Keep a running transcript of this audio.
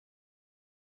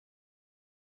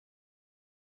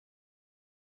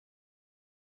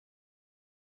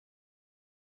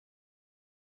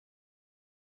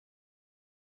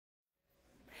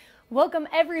Welcome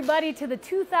everybody to the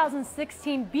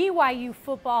 2016 BYU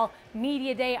Football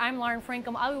Media Day. I'm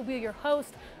Francom. I will be your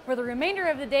host for the remainder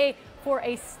of the day for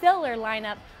a stellar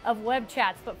lineup of web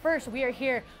chats. But first, we are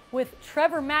here with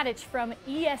Trevor Matich from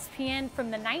ESPN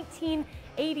from the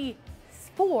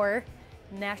 1984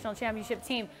 National Championship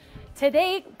team.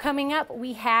 Today, coming up,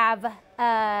 we have,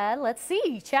 let's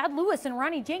see, Chad Lewis and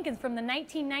Ronney Jenkins from the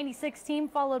 1996 team,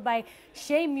 followed by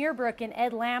Shay Muirbrook and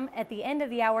Ed Lamb. At the end of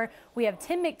the hour, we have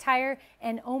Tim McTyre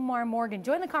and Omarr Morgan.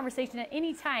 Join the conversation at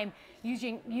any time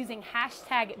using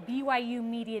hashtag BYU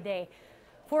Media Day.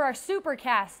 For our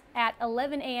Supercast at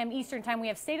 11 a.m. Eastern Time, we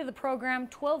have State of the Program,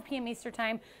 12 p.m. Eastern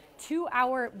Time,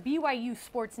 2-hour BYU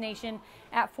Sports Nation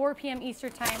at 4 p.m.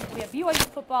 Eastern Time. We have BYU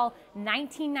Football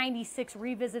 1996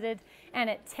 Revisited, and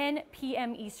at 10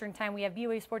 p.m. Eastern Time, we have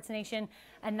BYU Sports Nation,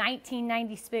 a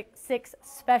 1996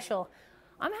 special.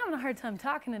 I'm having a hard time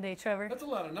talking today, Trevor. That's a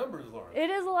lot of numbers, Lauren. It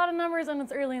is a lot of numbers, and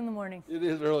it's early in the morning. It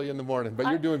is early in the morning, but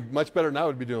you're doing much better than I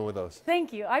would be doing with those.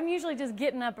 Thank you. I'm usually just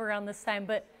getting up around this time,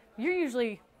 but you're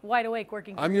usually wide awake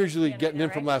working. I'm usually getting in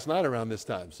from last night around this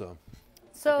time, so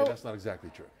okay, that's not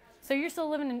exactly true. So you're still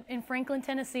living in Franklin,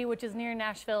 Tennessee, which is near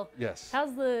Nashville. Yes.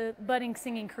 How's the budding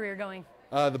singing career going?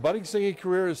 The budding singing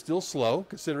career is still slow,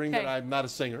 considering that I'm not a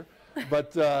singer.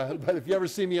 But if you ever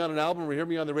see me on an album or hear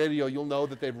me on the radio, you'll know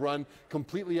that they've run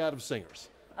completely out of singers.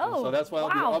 Oh, and so that's why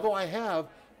wow. although I have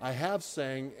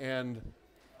sang and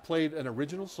played an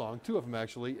original song, 2 of them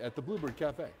actually, at the Bluebird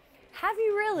Cafe. Have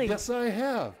you really? Yes, I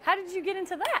have. How did you get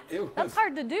into that? That's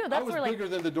hard to do. That's I was bigger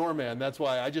than the doorman. That's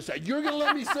why I just said, you're going to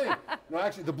let me sing. No,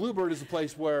 actually, the Bluebird is a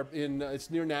place where, it's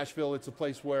near Nashville. It's a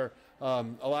place where a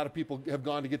lot of people have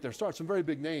gone to get their start. Some very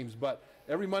big names, but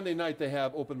every Monday night they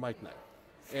have open mic night.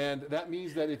 And that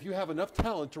means that if you have enough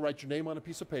talent to write your name on a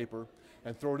piece of paper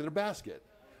and throw it in a basket,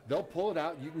 they'll pull it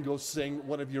out and you can go sing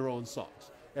one of your own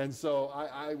songs. And so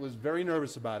I was very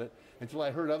nervous about it until I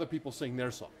heard other people sing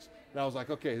their songs. And I was like,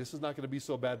 okay, this is not going to be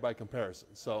so bad by comparison.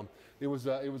 So it was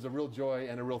a real joy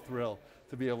and a real thrill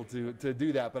to be able to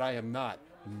do that. But I am not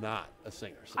a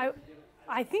singer. So.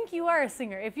 I think you are a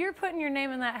singer. If you're putting your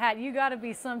name in that hat, you got to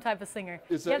be some type of singer.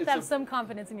 You have to have some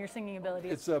confidence in your singing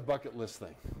abilities. It's a bucket list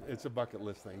thing. It's a bucket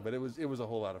list thing. But it was a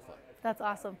whole lot of fun. That's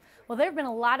awesome. Well, there have been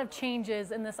a lot of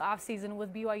changes in this offseason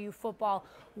with BYU football.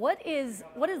 What is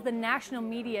the national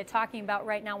media talking about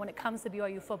right now when it comes to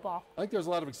BYU football? I think there's a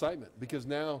lot of excitement because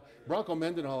now Bronco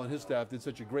Mendenhall and his staff did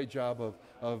such a great job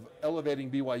of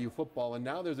elevating BYU football, and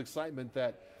now there's excitement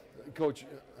that Coach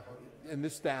and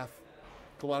this staff,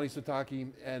 Kalani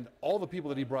Sitake, and all the people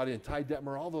that he brought in, Ty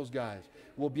Detmer, all those guys,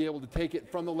 will be able to take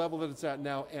it from the level that it's at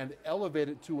now and elevate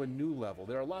it to a new level.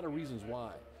 There are a lot of reasons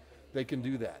why they can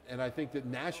do that, and I think that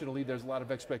nationally there's a lot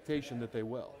of expectation that they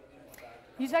will.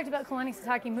 You talked about Kalani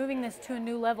Sitake moving this to a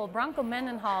new level. Bronco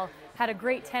Mendenhall had a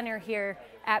great tenure here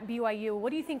at BYU. What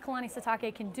do you think Kalani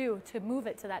Sitake can do to move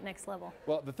it to that next level?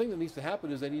 Well, the thing that needs to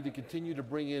happen is they need to continue to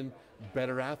bring in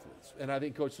better athletes, and I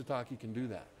think Coach Sitake can do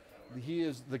that. He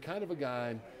is the kind of a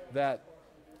guy that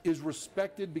is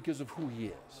respected because of who he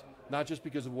is, not just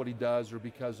because of what he does or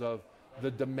because of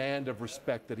the demand of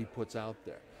respect that he puts out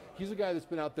there. He's a guy that's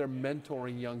been out there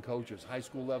mentoring young coaches, high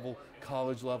school level,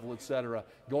 college level, etc.,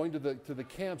 going to the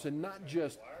camps and not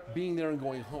just being there and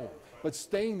going home, but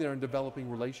staying there and developing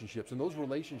relationships. And those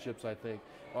relationships, I think,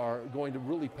 are going to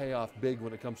really pay off big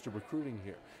when it comes to recruiting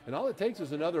here. And all it takes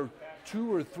is another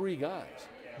 2 or 3 guys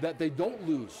that they don't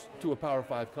lose to a Power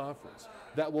 5 conference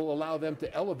that will allow them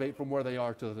to elevate from where they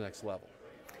are to the next level.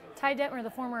 Ty Detmer, the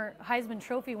former Heisman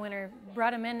Trophy winner,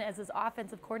 brought him in as his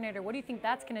offensive coordinator. What do you think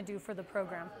that's going to do for the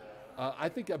program? I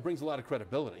think that brings a lot of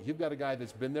credibility. You've got a guy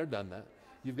that's been there, done that.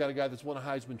 You've got a guy that's won a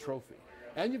Heisman Trophy.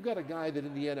 And you've got a guy that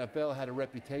in the NFL had a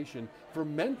reputation for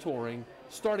mentoring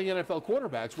starting NFL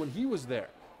quarterbacks when he was there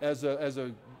as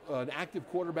an active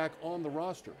quarterback on the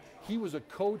roster. He was a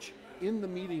coach in the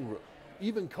meeting room.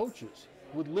 Even coaches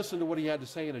would listen to what he had to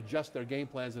say and adjust their game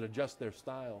plans and adjust their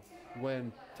style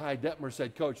when Ty Detmer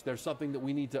said, Coach, there's something that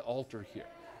we need to alter here.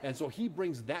 And so he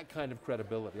brings that kind of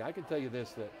credibility. I can tell you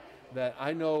this, that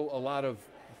I know a lot of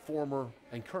former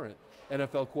and current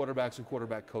NFL quarterbacks and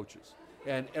quarterback coaches.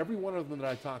 And every one of them that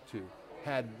I talked to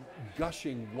had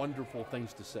gushing, wonderful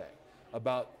things to say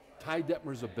about Ty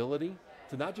Detmer's ability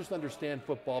to not just understand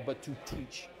football, but to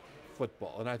teach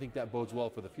football. And I think that bodes well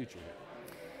for the future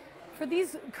here. For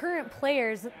these current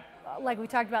players, like we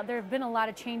talked about, there have been a lot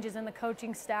of changes in the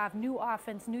coaching staff, new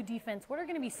offense, new defense. What are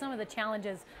going to be some of the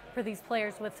challenges for these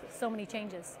players with so many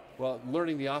changes? Well,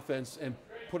 learning the offense and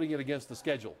putting it against the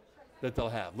schedule that they'll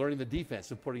have. Learning the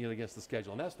defense and putting it against the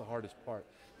schedule. And that's the hardest part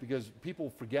because people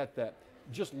forget that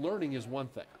just learning is one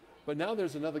thing. But now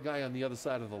there's another guy on the other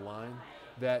side of the line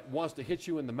that wants to hit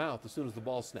you in the mouth as soon as the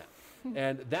ball snaps.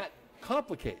 And that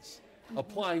complicates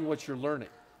applying what you're learning.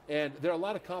 And there are a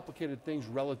lot of complicated things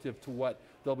relative to what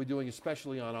they'll be doing,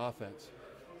 especially on offense.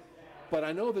 But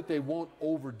I know that they won't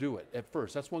overdo it at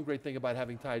first. That's one great thing about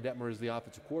having Ty Detmer as the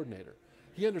offensive coordinator.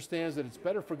 He understands that it's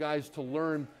better for guys to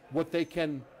learn what they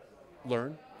can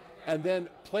learn and then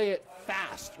play it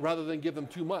fast rather than give them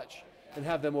too much and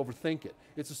have them overthink it.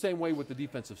 It's the same way with the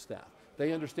defensive staff.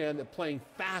 They understand that playing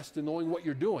fast and knowing what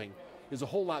you're doing is a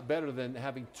whole lot better than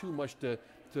having too much to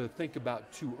think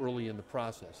about too early in the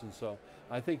process. And so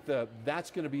I think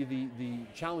that's going to be the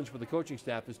challenge for the coaching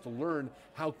staff, is to learn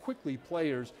how quickly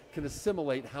players can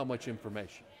assimilate how much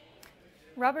information.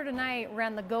 Robert and I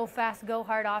ran the go fast, go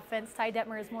hard offense. Ty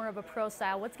Detmer is more of a pro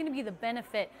style. What's going to be the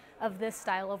benefit of this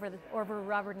style over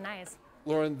Robert and I's?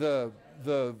 Lauren, the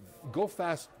go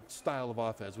fast style of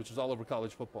offense, which is all over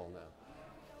college football now,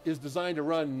 is designed to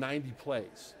run 90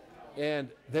 plays. And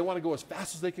they want to go as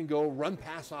fast as they can go, run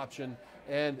pass option,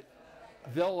 and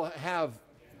they'll have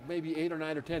maybe 8 or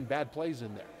 9 or 10 bad plays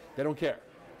in there. They don't care.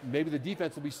 Maybe the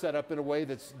defense will be set up in a way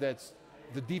that's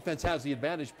the defense has the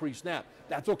advantage pre-snap.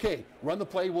 That's okay. Run the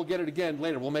play, we'll get it again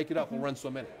later. We'll make it up, we'll run so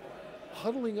many.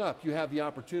 Huddling up, you have the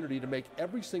opportunity to make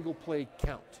every single play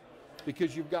count,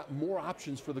 because you've got more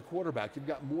options for the quarterback. You've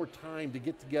got more time to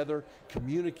get together,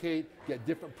 communicate, get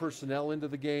different personnel into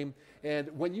the game. And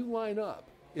when you line up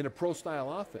in a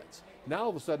pro-style offense, now all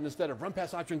of a sudden, instead of run,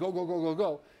 pass, option, go, go, go, go,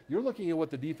 go, you're looking at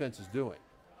what the defense is doing.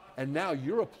 And now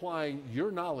you're applying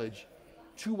your knowledge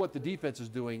to what the defense is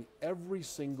doing every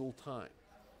single time.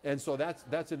 And so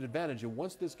that's an advantage. And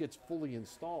once this gets fully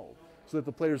installed so that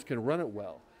the players can run it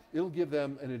well, it'll give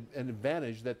them an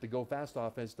advantage that the go-fast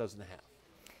offense doesn't have.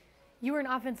 You were an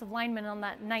offensive lineman on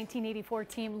that 1984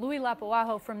 team. Louis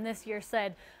Lapuaho from this year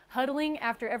said, huddling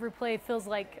after every play feels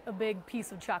like a big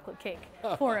piece of chocolate cake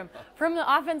for him. From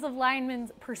the offensive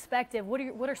lineman's perspective,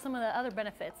 what are some of the other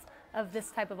benefits of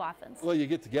this type of offense? Well, you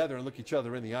get together and look each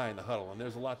other in the eye in the huddle, and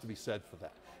there's a lot to be said for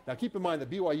that. Now, keep in mind that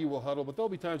BYU will huddle, but there'll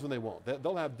be times when they won't.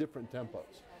 They'll have different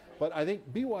tempos. But I think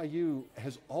BYU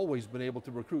has always been able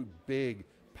to recruit big,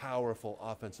 powerful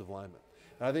offensive linemen.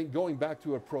 And I think going back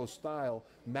to a pro style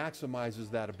maximizes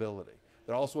that ability.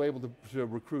 They're also able to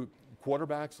recruit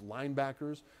quarterbacks,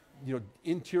 linebackers,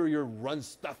 interior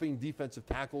run-stuffing defensive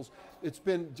tackles. It's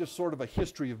been just sort of a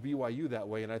history of BYU that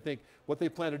way, and I think what they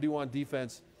plan to do on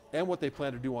defense and what they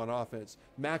plan to do on offense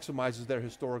maximizes their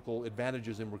historical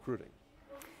advantages in recruiting.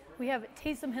 We have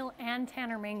Taysom Hill and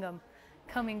Tanner Mangum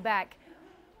coming back.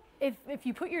 If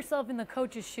you put yourself in the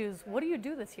coach's shoes, what do you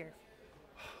do this year?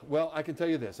 Well, I can tell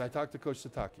you this. I talked to Coach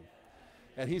Sataki,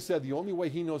 and he said the only way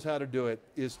he knows how to do it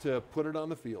is to put it on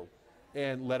the field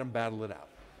and let them battle it out.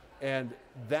 And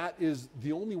that is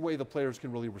the only way the players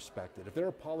can really respect it. If there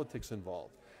are politics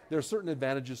involved, there are certain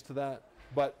advantages to that.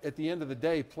 But at the end of the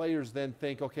day, players then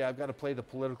think, okay, I've got to play the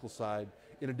political side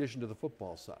in addition to the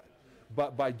football side.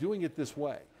 But by doing it this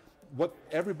way, what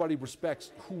everybody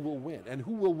respects who will win. And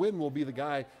who will win will be the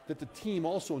guy that the team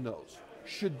also knows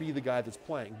should be the guy that's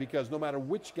playing. Because no matter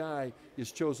which guy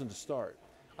is chosen to start,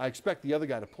 I expect the other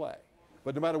guy to play.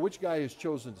 But no matter which guy is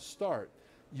chosen to start,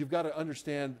 you've got to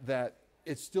understand that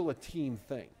it's still a team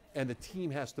thing. And the team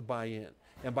has to buy in.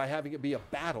 And by having it be a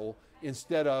battle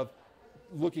instead of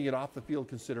looking at off-the-field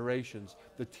considerations,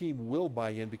 the team will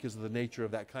buy in because of the nature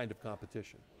of that kind of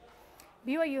competition.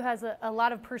 BYU has a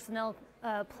lot of personnel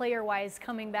player-wise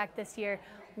coming back this year.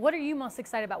 What are you most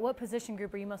excited about? What position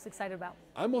group are you most excited about?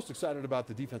 I'm most excited about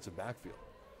the defensive backfield.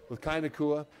 With Kai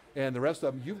Nakua and the rest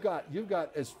of them, you've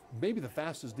got as maybe the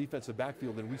fastest defensive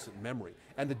backfield in recent memory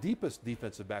and the deepest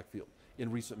defensive backfield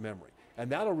in recent memory. And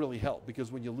that'll really help,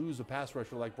 because when you lose a pass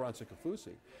rusher like Bronson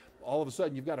Kafusi, all of a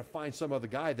sudden you've got to find some other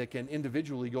guy that can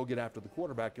individually go get after the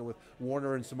quarterback. And with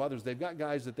Warner and some others, they've got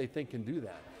guys that they think can do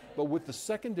that. But with the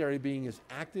secondary being as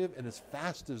active and as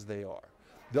fast as they are,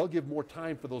 they'll give more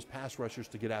time for those pass rushers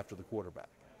to get after the quarterback.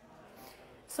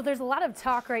 So there's a lot of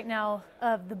talk right now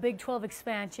of the Big 12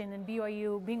 expansion and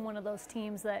BYU being one of those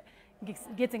teams that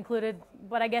gets included.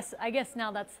 But I guess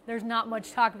now there's not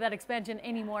much talk of that expansion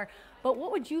anymore. But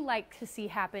what would you like to see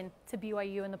happen to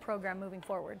BYU in the program moving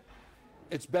forward?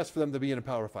 It's best for them to be in a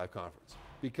Power 5 conference,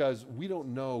 because we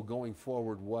don't know going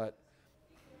forward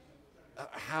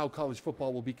how college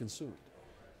football will be consumed.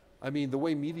 I mean, the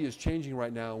way media is changing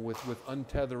right now with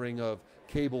untethering of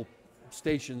cable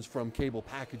stations from cable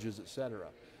packages, et cetera.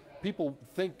 People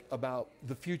think about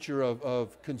the future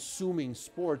of consuming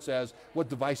sports as what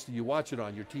device do you watch it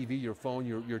on, your TV, your phone,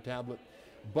 your tablet.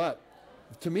 But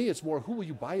to me, it's more, who will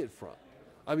you buy it from?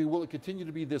 I mean, will it continue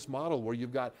to be this model where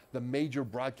you've got the major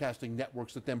broadcasting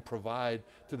networks that then provide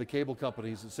to the cable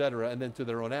companies, et cetera, and then to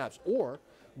their own apps? Or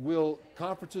will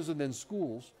conferences and then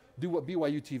schools do what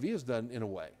BYUtv has done in a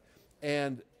way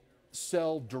and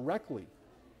sell directly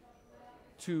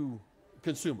to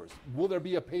consumers? Will there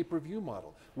be a pay-per-view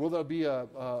model? Will there be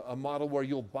a model where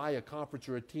you'll buy a conference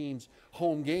or a team's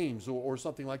home games or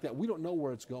something like that? We don't know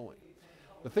where it's going.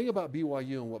 The thing about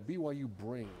BYU and what BYU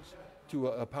brings to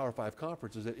a Power 5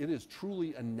 conference is that it is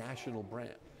truly a national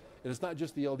brand. And it's not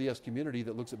just the LDS community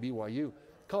that looks at BYU.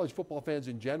 College football fans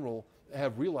in general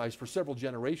have realized for several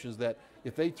generations that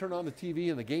if they turn on the TV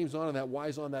and the game's on and that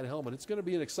Y's on that helmet, it's going to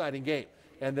be an exciting game.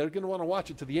 And they're going to want to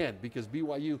watch it to the end because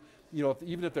BYU, you know,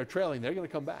 even if they're trailing, they're going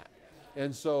to come back.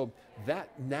 And so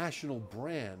that national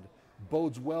brand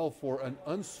bodes well for an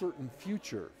uncertain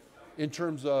future in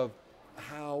terms of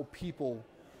how people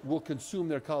will consume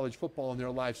their college football and their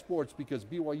live sports, because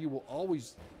BYU will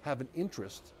always have an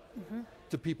interest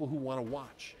to people who want to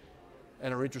watch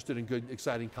and are interested in good,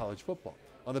 exciting college football.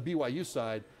 On the BYU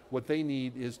side, what they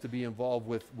need is to be involved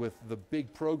with the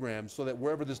big programs so that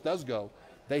wherever this does go,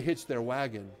 they hitch their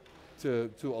wagon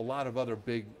to a lot of other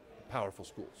big, powerful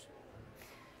schools.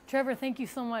 Trevor, thank you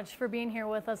so much for being here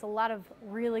with us. A lot of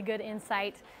really good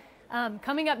insight.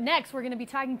 Coming up next, we're going to be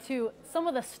talking to some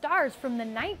of the stars from the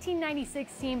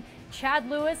 1996 team, Chad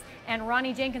Lewis and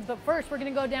Ronney Jenkins. But first, we're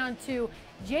going to go down to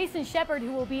Jason Shepard,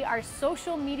 who will be our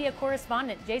social media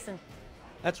correspondent. Jason.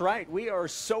 That's right. We are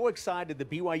so excited the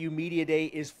BYU Media Day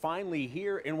is finally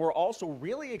here, and we're also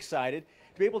really excited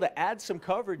to be able to add some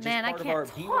coverage as part of our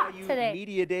BYU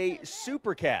Media Day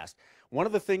Supercast. One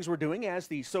of the things we're doing as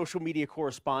the social media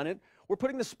correspondent, we're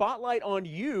putting the spotlight on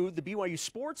you, the BYU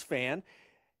sports fan,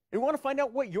 and we want to find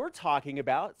out what you're talking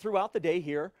about throughout the day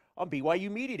here on BYU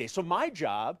Media Day. So my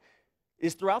job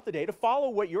is throughout the day to follow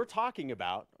what you're talking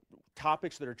about,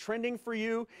 topics that are trending for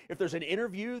you. If there's an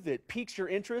interview that piques your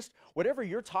interest, whatever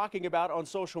you're talking about on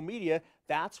social media,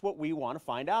 that's what we want to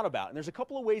find out about. And there's a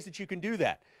couple of ways that you can do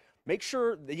that. Make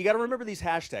sure that you got to remember these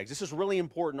hashtags. This is really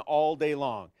important all day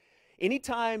long.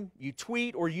 Anytime you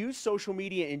tweet or use social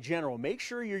media in general, make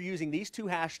sure you're using these two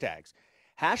hashtags.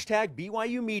 Hashtag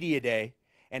BYU Media Day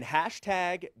and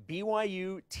hashtag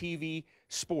BYUtv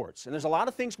Sports. And there's a lot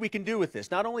of things we can do with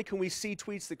this. Not only can we see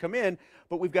tweets that come in,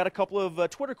 but we've got a couple of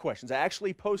Twitter questions. I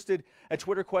actually posted a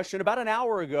Twitter question about an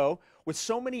hour ago with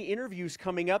so many interviews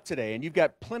coming up today. And you've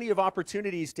got plenty of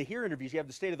opportunities to hear interviews. You have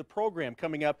the state of the program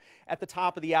coming up at the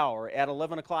top of the hour at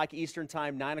 11 o'clock Eastern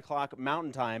Time, 9 o'clock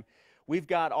Mountain Time. We've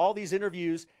got all these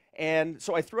interviews. And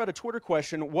so I threw out a Twitter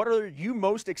question. What are you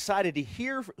most excited to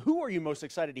hear? Who are you most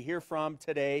excited to hear from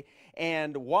today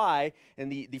and why?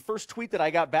 And the first tweet that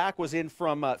I got back was in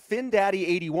from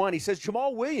FinDaddy81. He says,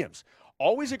 Jamal Williams,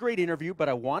 always a great interview, but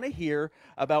I want to hear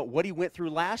about what he went through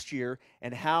last year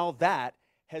and how that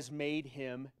has made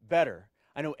him better.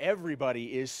 I know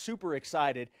everybody is super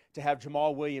excited to have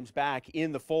Jamal Williams back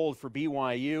in the fold for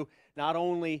BYU, not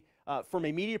only from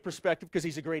a media perspective, because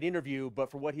he's a great interview, but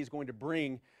for what he's going to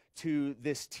bring to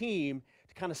this team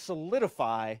to kind of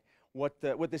solidify what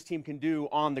this team can do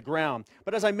on the ground.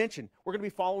 But as I mentioned, we're going to be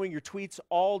following your tweets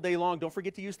all day long. Don't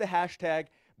forget to use the hashtag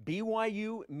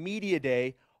BYU Media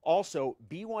Day, also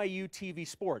BYUtv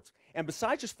Sports. And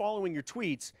besides just following your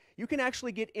tweets, you can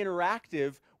actually get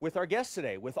interactive with our guests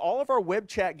today, with all of our web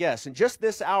chat guests. In just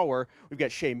this hour, we've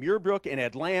got Shay Muirbrook and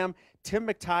Ed Lamb, Tim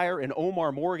McTyre and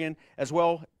Omarr Morgan as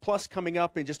well, plus coming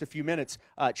up in just a few minutes,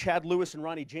 Chad Lewis and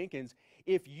Ronney Jenkins.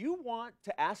 If you want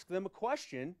to ask them a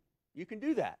question, you can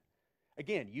do that.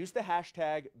 Again, use the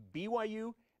hashtag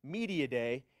BYU Media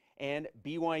Day and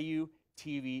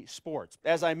BYUtv Sports.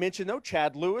 As I mentioned, though,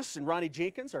 Chad Lewis and Ronney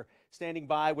Jenkins are standing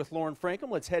by with Lauren Francom.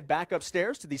 Let's head back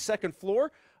upstairs to the second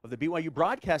floor of the BYU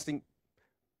Broadcasting.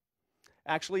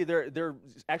 Actually, they're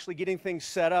actually getting things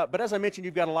set up. But as I mentioned,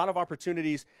 you've got a lot of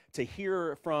opportunities to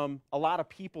hear from a lot of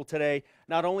people today.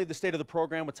 Not only the state of the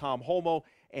program with Tom Holmoe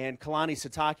and Kalani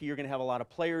Sitake, you're going to have a lot of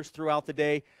players throughout the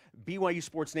day. BYU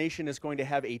Sports Nation is going to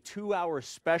have a 2-hour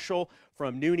special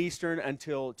from noon Eastern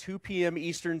until 2 p.m.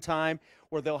 Eastern time,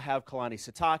 where they'll have Kalani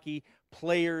Sitake,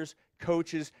 players,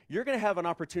 coaches. You're going to have an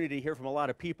opportunity to hear from a lot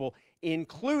of people,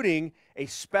 including a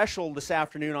special this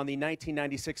afternoon on the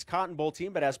 1996 Cotton Bowl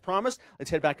team. But as promised,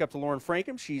 let's head back up to Lauren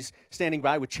Francom. She's standing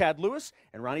by with Chad Lewis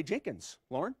and Ronney Jenkins.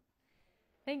 Lauren?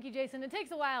 Thank you, Jason. It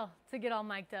takes a while to get all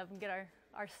mic'd up and get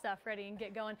our stuff ready and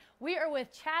get going. We are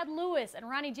with Chad Lewis and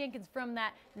Ronney Jenkins from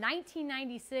that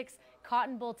 1996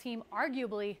 Cotton Bowl team,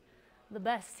 arguably the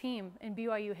best team in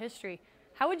BYU history.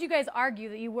 How would you guys argue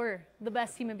that you were the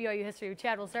best team in BYU history?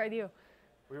 Chad, we'll start with you.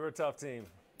 We were a tough team.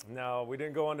 No, we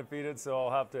didn't go undefeated, so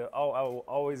I will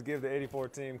always give the '84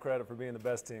 team credit for being the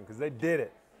best team because they did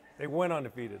it. They went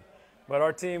undefeated. But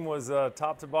our team was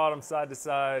top to bottom, side to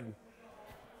side,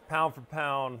 pound for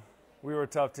pound. We were a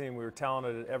tough team. We were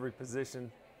talented at every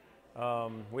position.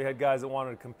 We had guys that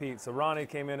wanted to compete. So Ronney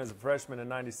came in as a freshman in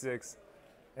 '96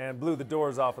 and blew the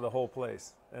doors off of the whole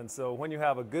place. And so when you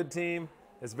have a good team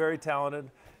that's very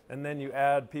talented, and then you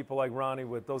add people like Ronney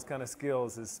with those kind of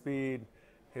skills, his speed,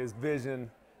 his vision,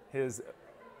 his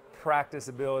practice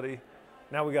ability,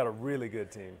 now we got a really good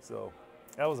team. So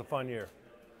that was a fun year.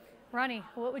 Ronney,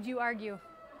 what would you argue?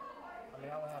 I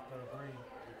mean, I would have to agree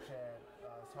with Chad.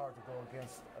 It's hard to go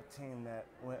against a team that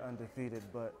went undefeated,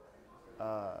 but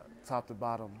top to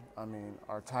bottom, I mean,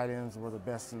 our tight ends were the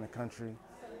best in the country.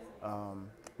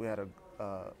 We had a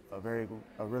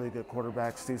really good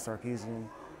quarterback, Steve Sarkisian.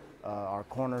 Our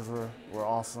corners were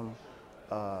awesome.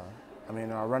 I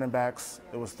mean, our running backs,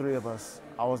 it was 3 of us.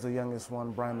 I was the youngest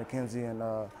one, Brian McKenzie and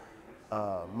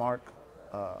Mark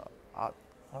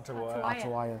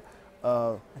Atawaya.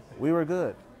 We were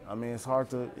good. I mean, it's hard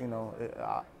to, you know,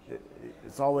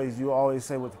 it's always, you always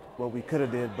say what we could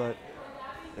have did, but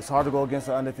it's hard to go against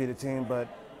an undefeated team, but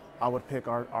I would pick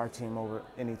our team over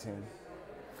any team.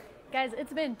 Guys,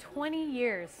 it's been 20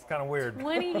 years. It's kind of weird.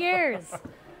 20 years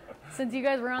since you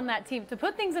guys were on that team. To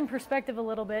put things in perspective a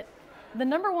little bit, the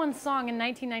 #1 song in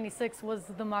 1996 was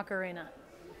the Macarena.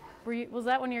 Was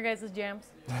that one of your guys'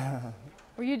 jams?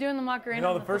 Were you doing the Macarena? You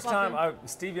know, the first time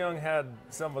Steve Young had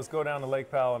some of us go down to Lake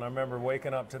Powell, and I remember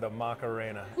waking up to the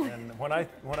Macarena. And when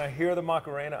I hear the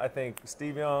Macarena, I think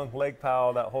Steve Young, Lake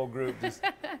Powell, that whole group just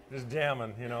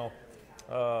jamming, you know.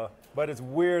 But it's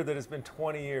weird that it's been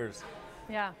 20 years.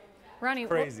 Yeah. Ronney,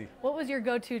 crazy. What was your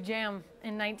go-to jam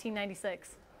in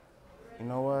 1996? You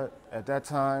know what? At that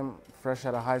time, fresh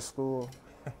out of high school,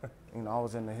 you know, I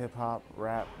was into hip hop,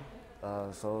 rap,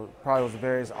 so probably was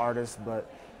various artists,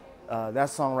 but that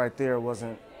song right there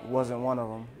wasn't one of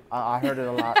them. I heard it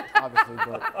a lot, obviously,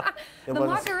 but it the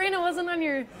Macarena wasn't on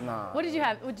your. Nah. What did you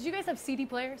have? Did you guys have CD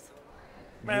players?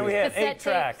 Man, we had 8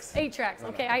 tracks. 8 tracks.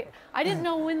 Okay, I didn't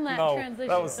know when that transition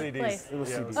that was took CDs. place. It was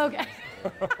CDs. Okay.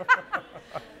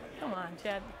 Come on,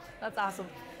 Chad. That's awesome.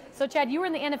 So, Chad, you were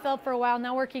in the NFL for a while,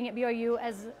 now working at BYU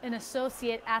as an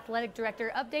associate athletic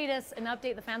director. Update us and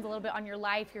update the fans a little bit on your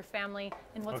life, your family,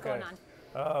 and what's going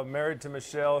on. Married to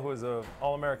Michelle, who is an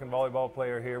All-American volleyball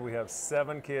player here. We have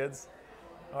 7 kids.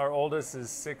 Our oldest is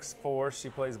 6'4". She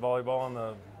plays volleyball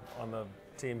on the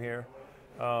team here.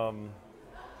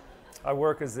 I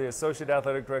work as the associate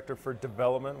athletic director for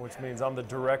development, which means I'm the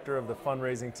director of the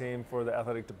fundraising team for the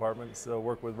athletic department. So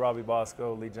work with Robbie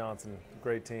Bosco, Lee Johnson,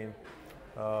 great team.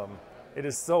 It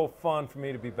is so fun for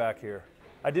me to be back here.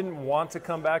 I didn't want to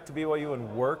come back to BYU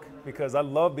and work because I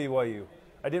love BYU.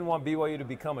 I didn't want BYU to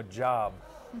become a job.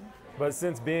 But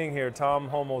since being here, Tom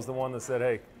Homo is the one that said,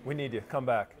 hey, we need you, come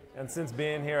back. And since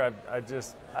being here,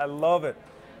 I love it.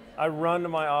 I run to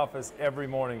my office every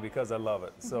morning because I love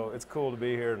it. So it's cool to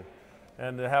be here.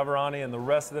 And to have Ronney and the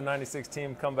rest of the '96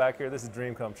 team come back here, this is a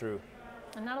dream come true.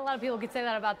 And not a lot of people could say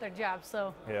that about their job,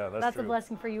 so yeah, that's true. A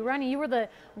blessing for you. Ronney, you were the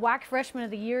WAC Freshman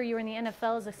of the Year. You were in the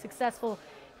NFL as a successful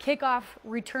kickoff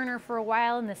returner for a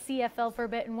while, in the CFL for a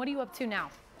bit. And what are you up to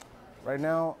now? Right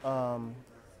now,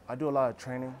 I do a lot of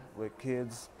training with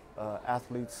kids,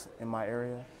 athletes in my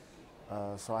area.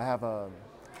 So I have a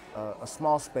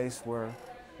small space where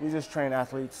we just train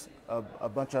athletes, a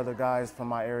bunch of other guys from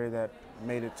my area that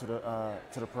made it to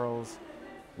the pros.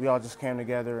 We all just came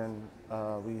together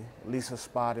and we lease a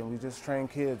spot and we just train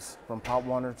kids from Pop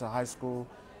Warner to high school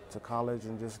to college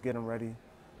and just get them ready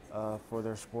for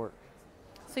their sport.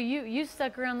 So you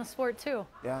stuck around the sport too?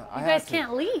 Yeah, You guys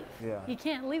can't leave. Yeah. You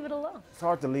can't leave it alone. It's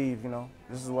hard to leave, you know.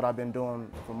 This is what I've been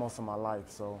doing for most of my life,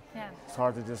 so yeah. It's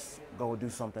hard to just go do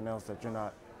something else that you're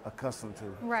not accustomed to.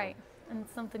 Right. And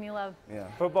something you love. Yeah.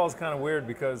 Football's kind of weird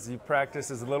because you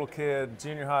practice as a little kid,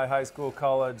 junior high, high school,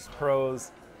 college,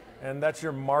 pros, and that's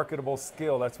your marketable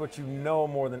skill. That's what you know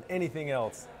more than anything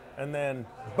else. And then,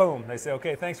 boom, they say,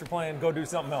 okay, thanks for playing, go do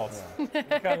something else. Yeah. You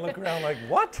kind of look around like,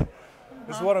 what?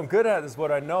 This is what I'm good at, this is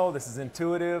what I know, this is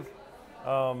intuitive.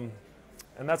 And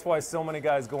that's why so many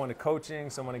guys go into coaching,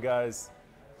 so many guys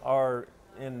are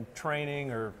in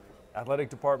training or athletic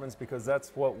departments because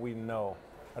that's what we know.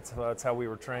 That's how we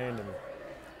were trained, and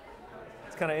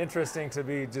it's kind of interesting to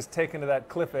be just taken to that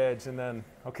cliff edge and then,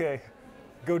 okay,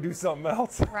 go do something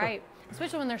else. Right,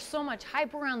 especially when there's so much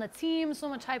hype around the team, so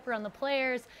much hype around the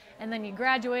players, and then you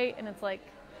graduate and it's like,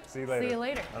 see you later. See you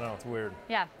later. I know, it's weird.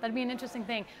 Yeah, that'd be an interesting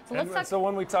thing. So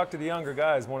when we talk to the younger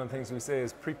guys, one of the things we say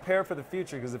is prepare for the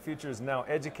future because the future is now.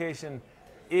 Education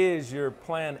is your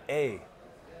plan A.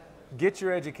 get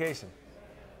your education.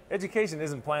 Education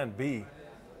isn't plan B.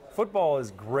 Football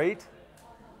is great,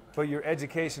 but your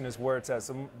education is where it's at.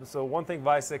 So one thing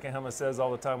Vice Sikahema says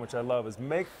all the time, which I love, is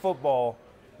make football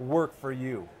work for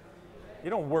you. You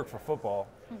don't work for football.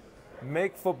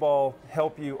 Make football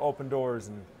help you open doors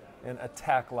and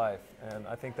attack life. And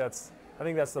I think that's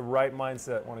the right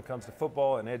mindset when it comes to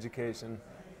football and education.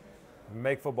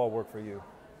 Make football work for you.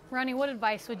 Ronney, what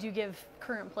advice would you give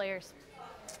current players?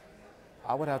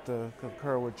 I would have to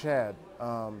concur with Chad.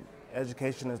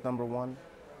 Education is number one.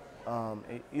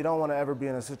 You don't want to ever be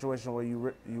in a situation where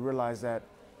you realize that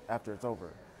after it's over.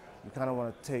 You kind of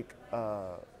want to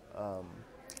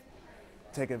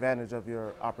take advantage of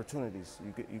your opportunities.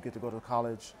 You get to go to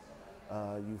college.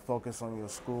 You focus on your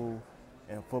school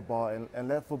and football, and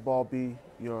let football be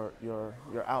your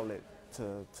outlet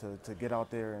to get out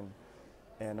there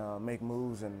and make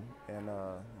moves and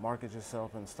market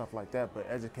yourself and stuff like that. But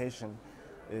education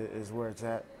is where it's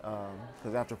at,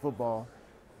 because after football,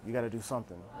 you got to do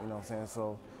something, you know what I'm saying?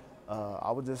 So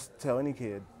I would just tell any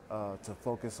kid to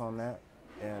focus on that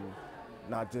and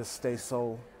not just stay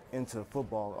so into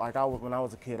football. Like when I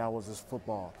was a kid, I was just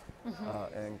football,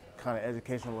 and kind of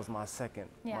education was my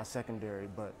secondary.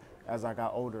 But as I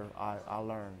got older, I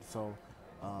learned. So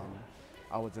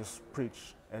I would just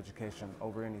preach education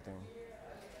over anything.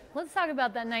 Let's talk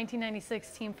about that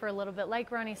 1996 team for a little bit.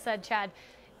 Like Ronney said, Chad,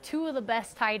 two of the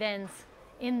best tight ends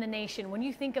in the nation. When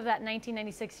you think of that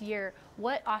 1996 year,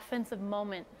 what offensive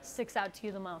moment sticks out to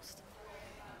you the most?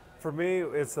 For me,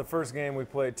 it's the first game we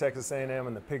played Texas A&M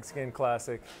in the Pigskin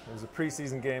Classic. It was a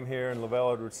preseason game here in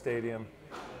LaVell Edwards Stadium.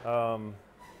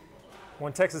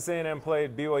 When Texas A&M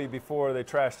played BYU before, they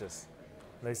trashed us.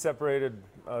 They separated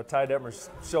Ty Detmer's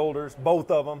shoulders, both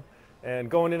of them.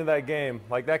 And going into that game,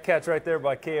 like that catch right there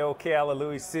by K.O.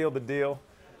 Keala sealed the deal.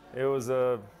 It was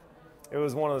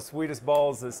one of the sweetest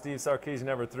balls that Steve Sarkisian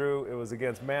ever threw. It was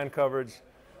against man coverage.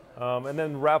 And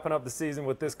then wrapping up the season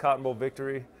with this Cotton Bowl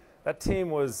victory. That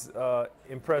team was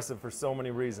impressive for so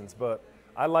many reasons. But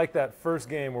I like that first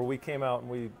game where we came out and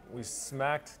we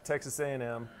smacked Texas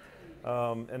A&M.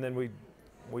 And then we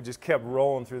just kept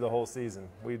rolling through the whole season.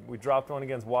 We dropped one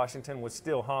against Washington, which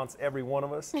still haunts every one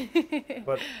of us.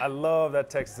 But I love that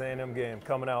Texas A&M game,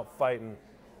 coming out fighting.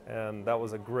 And that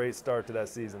was a great start to that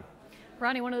season.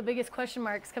 Ronney, one of the biggest question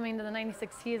marks coming into the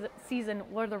 96 season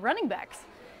were the running backs.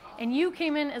 And you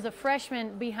came in as a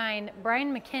freshman behind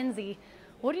Brian McKenzie.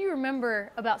 What do you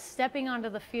remember about stepping onto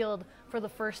the field for the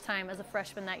first time as a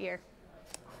freshman that year?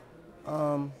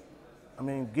 I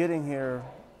mean, getting here,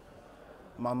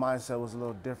 my mindset was a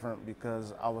little different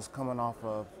because I was coming off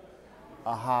of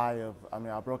a high of,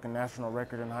 I broke a national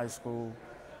record in high school.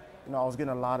 You know, I was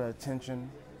getting a lot of attention.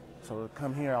 So to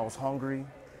come here, I was hungry,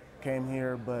 came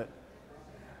here, but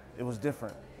it was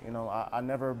different. You know, I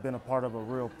never been a part of a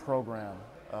real program,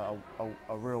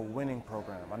 a real winning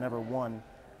program. I never won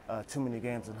too many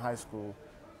games in high school.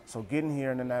 So getting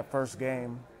here and in that first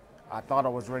game, I thought I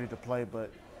was ready to play,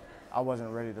 but I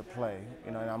wasn't ready to play.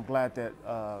 You know, and I'm glad that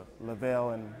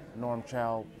LaVell and Norm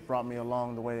Chow brought me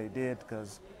along the way they did,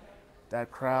 because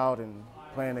that crowd and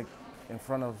playing in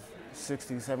front of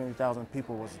 60, 70,000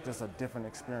 people was just a different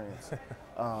experience.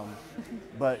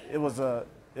 But it was a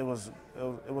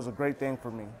great thing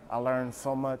for me. I learned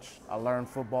so much. I learned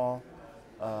football.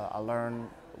 I learned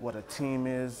what a team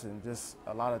is and just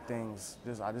a lot of things.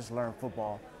 I just learned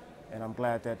football, and I'm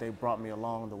glad that they brought me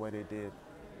along the way they did.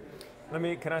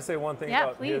 Can I say one thing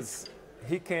about his?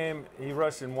 He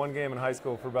rushed in one game in high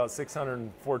school for about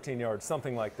 614 yards,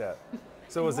 something like that.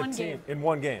 So it was a team in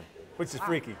one game, which is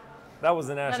freaky. That was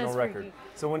the national record. Freaky.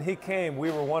 So when he came, we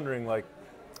were wondering, like,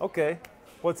 okay,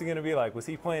 what's he going to be like? Was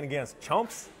he playing against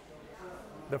chumps?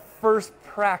 The first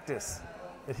practice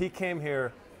that he came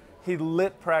here, he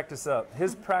lit practice up.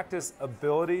 His practice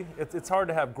ability, it's hard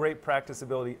to have great practice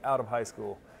ability out of high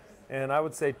school. And I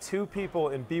would say two people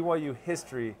in BYU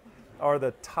history are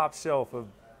the top shelf of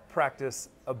practice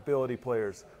ability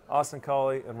players, Austin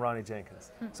Collie and Ronney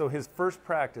Jenkins. So his first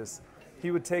practice, he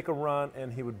would take a run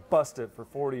and he would bust it for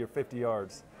 40 or 50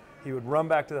 yards. He would run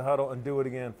back to the huddle and do it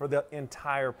again for the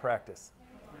entire practice.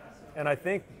 And I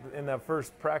think in that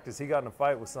first practice, he got in a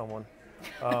fight with someone.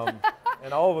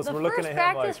 And all of us were looking at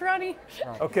him like, Ronney?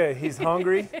 okay, he's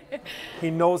hungry. He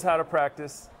knows how to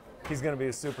practice. He's going to be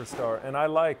a superstar. And I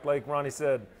like Ronney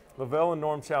said, LaVell and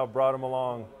Norm Chow brought him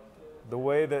along the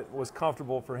way that was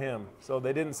comfortable for him. So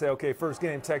they didn't say, okay, first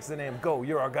game, Texas A&M, go,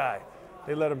 you're our guy.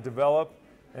 They let him develop.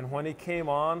 And when he came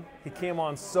on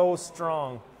so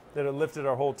strong that it lifted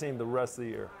our whole team the rest of the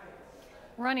year.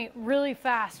 Ronney, really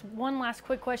fast, one last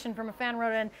quick question from a fan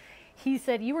wrote in. he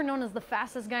said you were known as the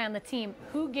fastest guy on the team.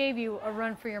 Who gave you a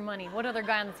run for your money? What other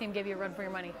guy on the team gave you a run for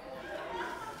your money?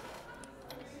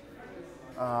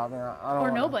 I mean, I don't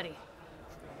or nobody.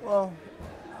 Well,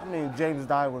 I mean, James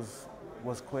Dye was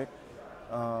quick.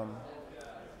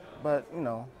 But, you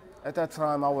know, at that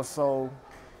time I was so,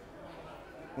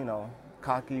 you know,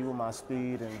 cocky with my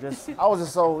speed and just, I was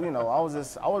just so, you know, I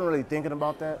wasn't really thinking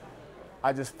about that.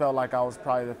 I just felt like I was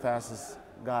probably the fastest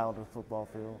guy on the football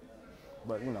field.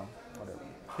 But, you know, whatever.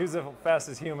 He was the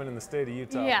fastest human in the state of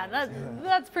Utah. Yeah,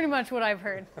 that's pretty much what I've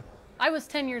heard. I was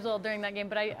 10 years old during that game,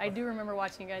 but I do remember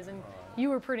watching you guys, and you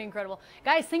were pretty incredible.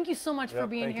 Guys, thank you so much for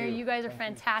being here. You guys are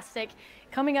fantastic.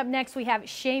 Coming up next, we have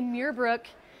Shay Muirbrook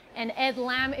and Ed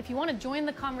Lamb. If you want to join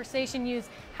the conversation, use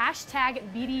hashtag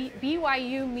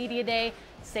BYU Media Day.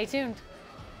 Stay tuned.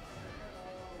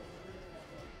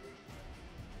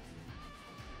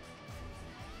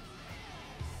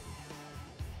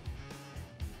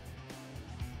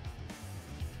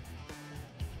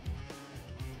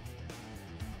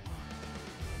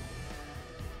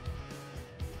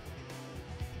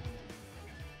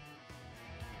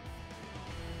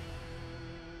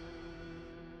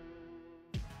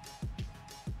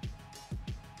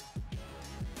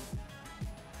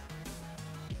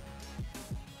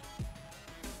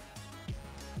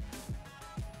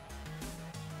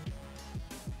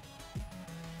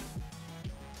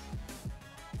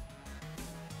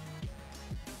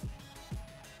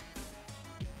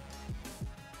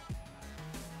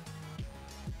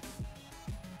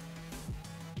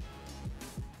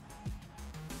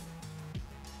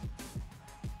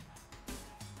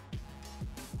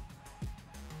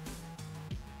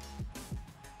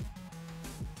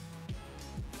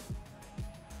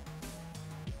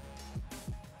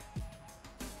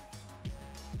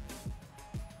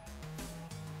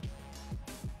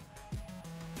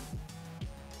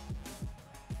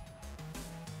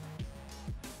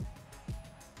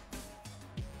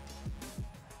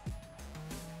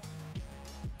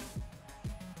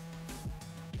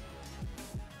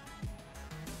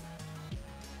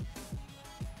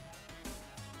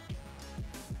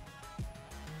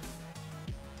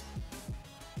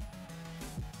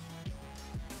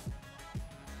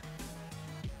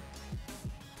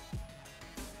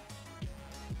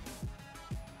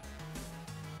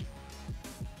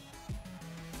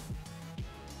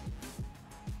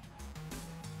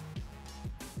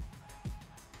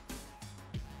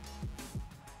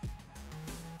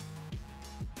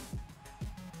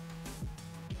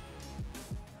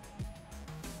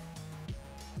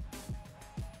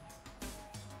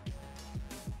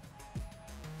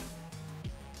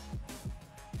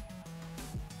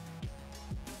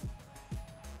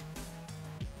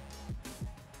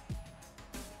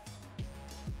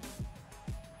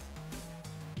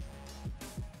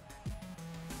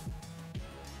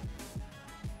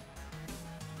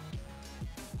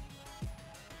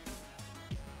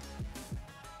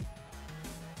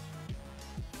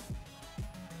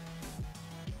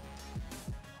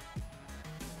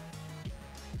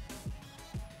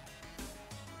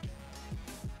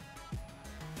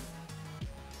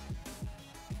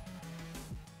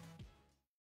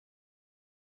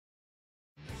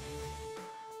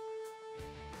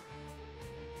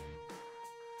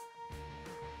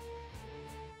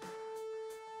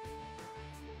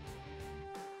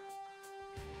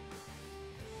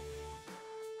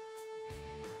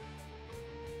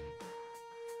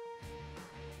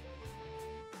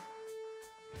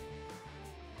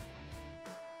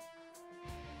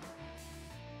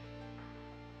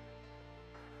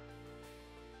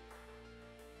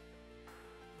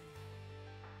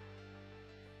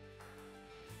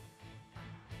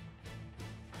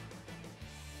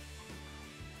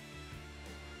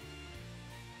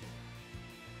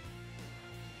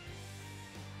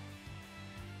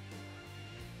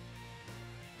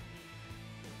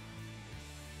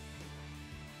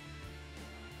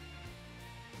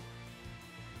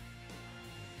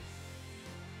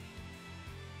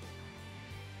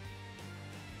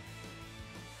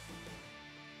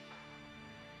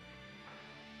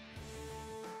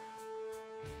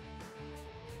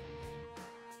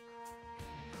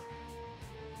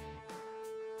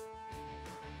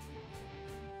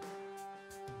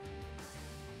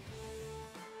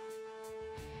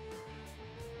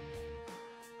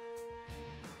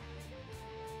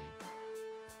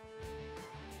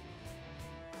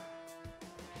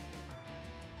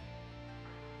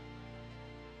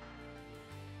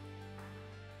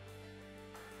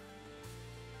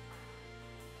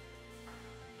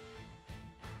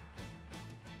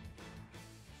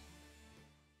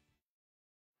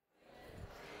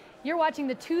 You're watching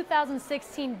the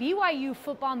 2016 BYU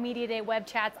Football Media Day web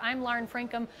chats. I'm Lauren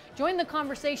Francom. Join the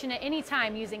conversation at any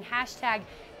time using hashtag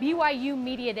BYU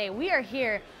Media Day. We are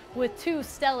here with two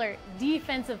stellar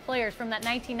defensive players from that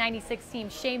 1996 team,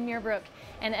 Shay Muirbrook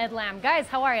and Ed Lamb. Guys,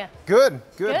 how are you? Good.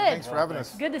 Thanks for having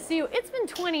us. Good to see you. It's been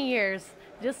 20 years,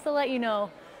 just to let you know,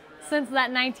 since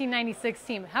that 1996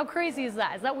 team. How crazy is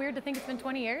that? Is that weird to think it's been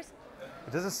 20 years?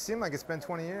 It doesn't seem like it's been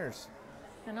 20 years.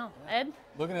 I know. Ed?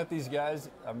 Looking at these guys,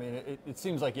 I mean, it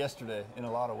seems like yesterday in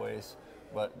a lot of ways.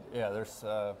 But, yeah, there's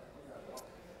the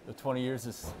 20 years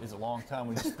is a long time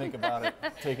when you just think about it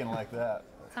taken like that.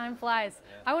 Time flies.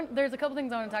 There's a couple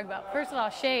things I want to talk about. First of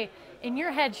all, Shay, in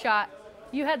your headshot,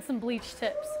 you had some bleach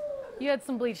tips.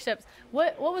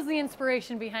 What was the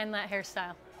inspiration behind that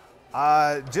hairstyle?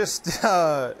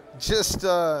 Just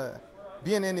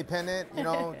being independent, you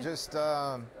know, just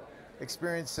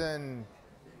experiencing,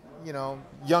 you know,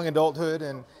 young adulthood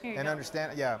and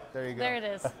understand. Yeah, there you go. There it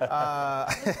is.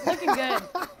 Looking good.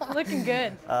 Looking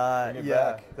good.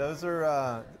 Yeah, those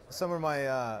are some of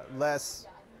my less,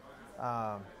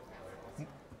 not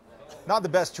the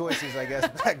best choices, I guess,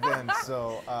 back then.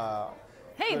 So.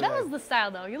 Hey, that was the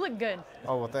style, though. You look good.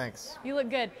 Oh, well, thanks. You look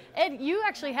good. Ed, you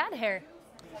actually had hair.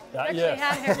 Yes.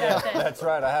 Had hair back then. That's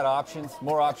right. I had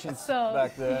more options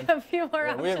back then. A few more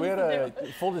options. We had a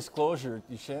full disclosure.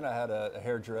 Shay and I had a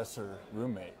hairdresser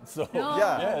roommate. So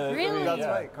really? That's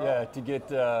right. Carl. Yeah, to get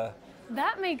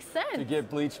that makes sense. To get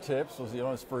bleach tips was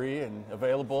was free and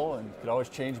available and could always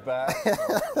change back.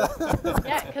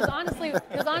 Yeah, because honestly,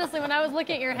 when I was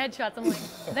looking at your headshots, I'm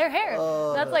like, their hair.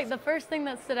 That's like the first thing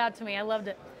that stood out to me. I loved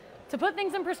it. To put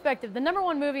things in perspective, the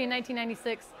 #1 movie in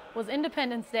 1996 was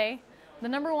Independence Day. The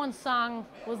 #1 song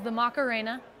was the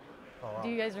Macarena. Oh, wow. Do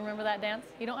you guys remember that dance?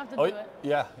 You don't have to do it.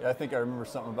 Yeah, I think I remember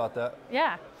something about that.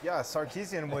 Yeah. Yeah,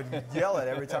 Sarkisian would yell it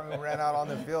every time we ran out on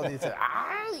the field. He'd say,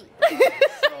 "Aye!"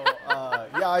 So,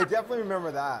 yeah, I definitely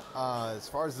remember that. As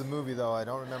far as the movie, though, I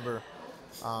don't remember.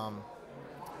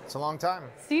 It's a long time.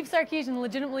 Steve Sarkisian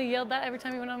legitimately yelled that every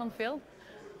time he went out on the field?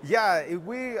 Yeah, he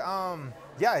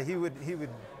would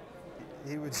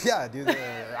do the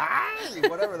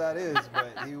whatever that is,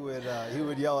 but he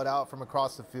would yell it out from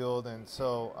across the field, and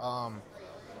so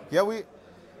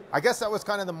I guess that was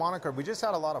kind of the moniker. We just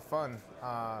had a lot of fun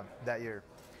that year.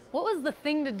 What was the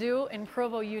thing to do in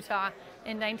Provo, Utah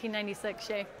in 1996,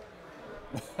 Shay?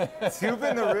 Tube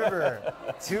in the river.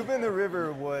 Tube in the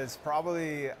river was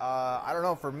probably I don't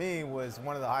know, for me was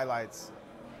one of the highlights.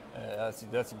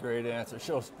 That's a great answer.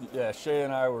 Shay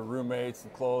and I were roommates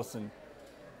and close, and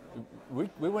we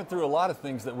went through a lot of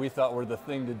things that we thought were the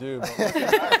thing to do, but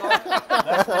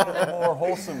that's one of the more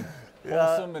wholesome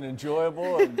and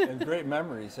enjoyable and great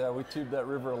memories. Yeah, we tubed that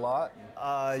river a lot.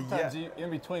 Sometimes in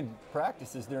between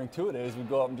practices during two-a-days, we'd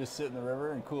go up and just sit in the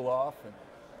river and cool off.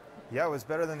 Yeah, it was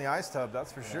better than the ice tub,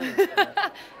 that's for sure.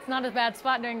 It's not a bad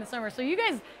spot during the summer. So you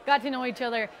guys got to know each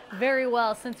other very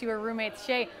well since you were roommates.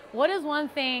 Shay, what is one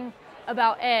thing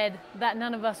about Ed that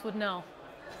none of us would know?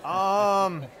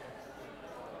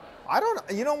 I don't.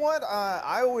 You know what?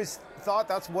 I always thought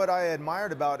that's what I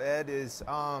admired about Ed is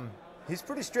he's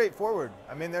pretty straightforward.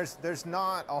 I mean, there's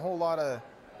not a whole lot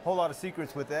of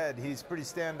secrets with Ed. He's pretty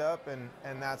stand up, and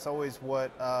that's always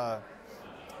what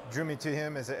drew me to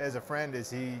him as a friend.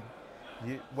 Is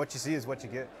what you see is what you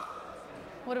get.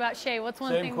 What about Shay? What's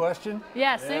one thing? Same question?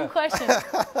 Yeah, same question.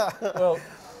 Well,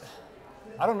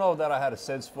 I don't know that I had a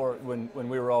sense for it when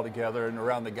we were all together and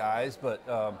around the guys, but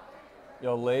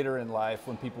later in life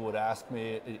when people would ask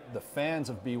me, the fans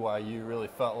of BYU really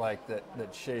felt like that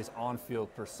Shay's on-field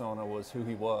persona was who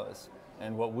he was.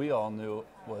 And what we all knew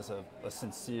was a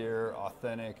sincere,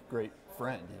 authentic, great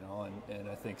friend, and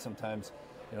I think sometimes,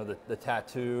 the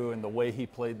tattoo and the way he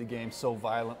played the game so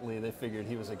violently, they figured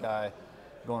he was a guy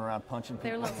going around punching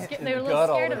people in the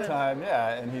gut all the time.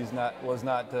 Yeah, and was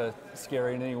not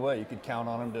scary in any way. You could count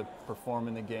on him to perform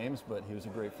in the games, but he was a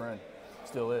great friend.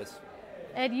 Still is.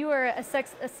 Ed, you were a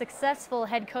successful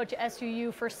head coach at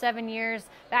SUU for 7 years,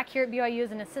 back here at BYU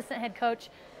as an assistant head coach.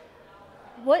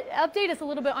 Update us a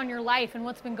little bit on your life and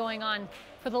what's been going on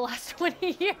for the last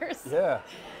 20 years. Yeah,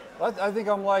 I think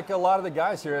I'm like a lot of the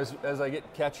guys here as I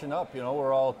get catching up.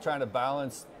 We're all trying to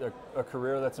balance a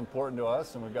career that's important to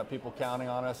us, and we've got people counting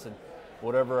on us and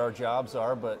whatever our jobs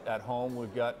are, but at home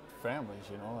we've got families,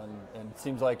 and it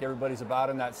seems like everybody's about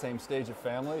in that same stage of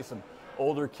family. Some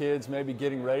older kids maybe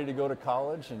getting ready to go to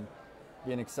college and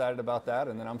being excited about that,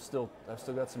 and then I've still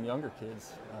got some younger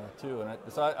kids too, and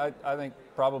so I think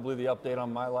probably the update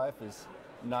on my life is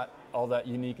not all that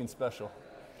unique and special.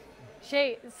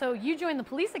 Shay, so you joined the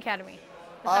police academy.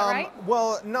 that right?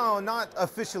 Well, no, not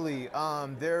officially.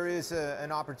 There is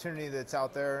an opportunity that's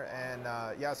out there, and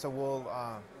yeah, so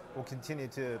we'll continue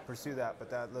to pursue that. But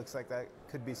that looks like that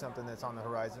could be something that's on the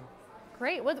horizon.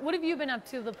 Great. What have you been up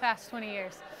to the past 20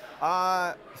 years?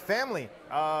 Family.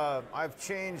 I've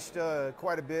changed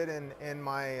quite a bit in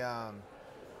my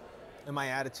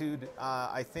attitude.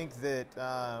 I think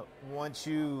that once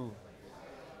you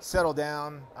settle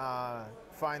down,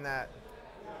 find that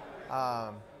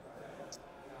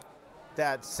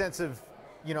that sense of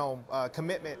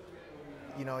commitment,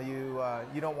 you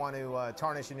don't want to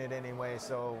tarnish it in any way.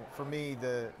 So for me,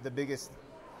 the biggest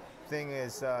thing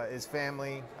is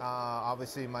family.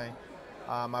 Obviously, my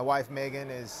wife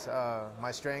Megan is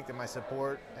my strength and my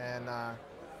support, and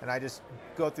I just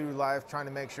go through life trying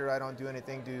to make sure I don't do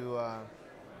anything to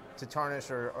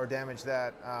tarnish or damage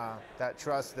that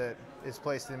trust that is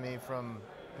placed in me from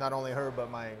not only her but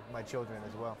my children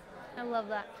as well. I love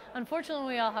that.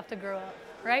 Unfortunately, we all have to grow up,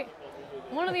 right?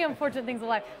 One of the unfortunate things of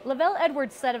life. Lavelle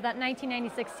Edwards said of that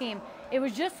 1996 team, it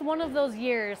was just one of those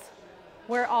years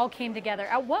where it all came together.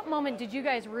 At what moment did you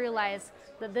guys realize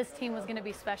that this team was going to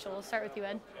be special? We'll start with you,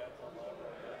 Ed.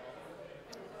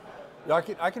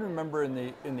 I can remember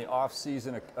in the off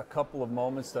season a couple of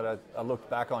moments that I looked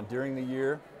back on during the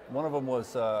year. One of them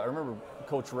was I remember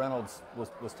Coach Reynolds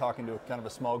was talking to kind of a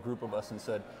small group of us and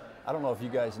said, "I don't know if you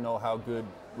guys know how good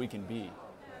we can be,"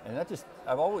 and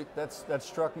that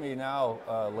struck me now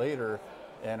later,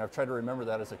 and I've tried to remember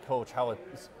that as a coach. How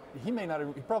he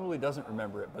probably doesn't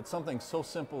remember it, but something so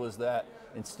simple as that,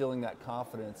 instilling that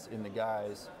confidence in the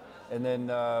guys, and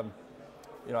then.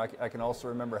 I can also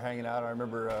remember hanging out. I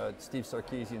remember Steve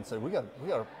Sarkisian said, "We got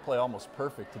to play almost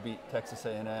perfect to beat Texas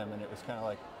A&M," and it was kind of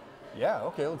like, "Yeah,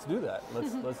 okay, let's do that.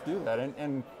 Let's do that."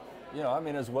 And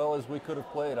as well as we could have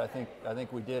played, I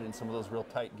think we did in some of those real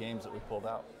tight games that we pulled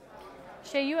out.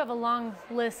 Shay, you have a long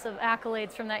list of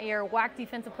accolades from that year. WAC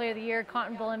Defensive Player of the Year,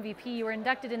 Cotton Bowl MVP. You were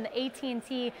inducted in the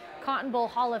AT&T Cotton Bowl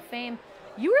Hall of Fame.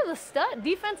 You were the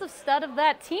defensive stud of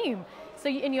that team. So,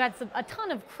 and you had a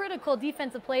ton of critical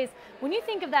defensive plays. When you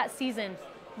think of that season,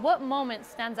 what moment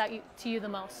stands out to you the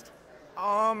most?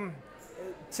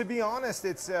 To be honest,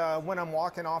 it's when I'm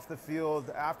walking off the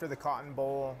field after the Cotton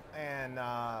Bowl and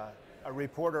a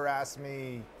reporter asked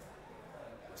me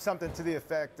something to the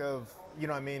effect of,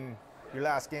 your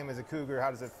last game as a Cougar, how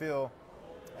does it feel?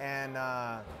 And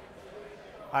I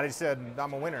just said,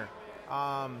 I'm a winner.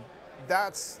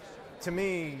 To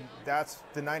me, that's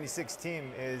the 96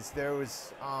 team. There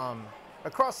was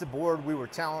across the board we were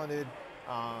talented,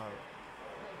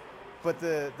 but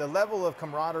the level of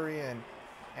camaraderie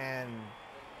and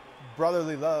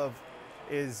brotherly love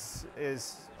is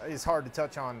hard to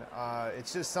touch on.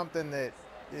 It's just something that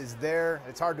is there.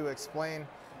 It's hard to explain,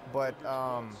 but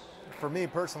for me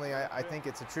personally, I think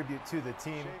it's a tribute to the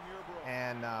team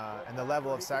and the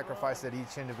level of sacrifice that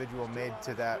each individual made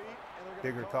to that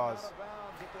bigger cause.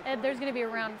 Ed, there's going to be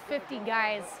around 50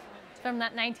 guys from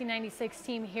that 1996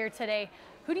 team here today.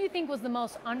 Who do you think was the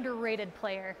most underrated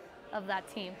player of that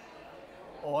team?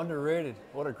 Oh, underrated.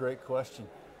 What a great question.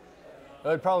 It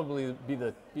would probably be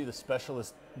the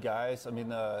specialist guys. I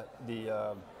mean,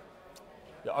 I'll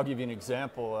give you an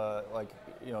example.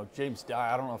 James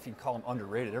Dye, I don't know if you can call him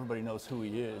underrated. Everybody knows who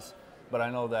he is. But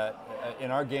I know that in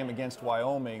our game against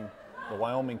Wyoming, the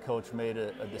Wyoming coach made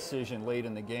a decision late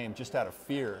in the game just out of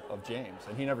fear of James.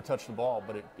 And he never touched the ball,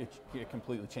 but it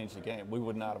completely changed the game. We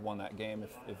would not have won that game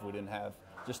if we didn't have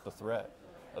just the threat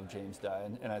of James Dye.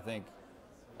 And I think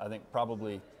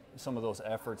probably some of those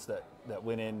efforts that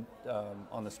went in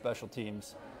on the special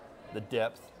teams, the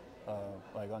depth,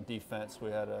 like on defense, we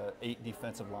had 8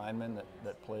 defensive linemen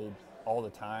that played all the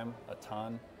time, a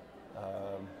ton.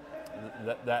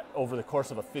 That over the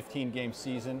course of a 15-game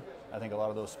season, I think a lot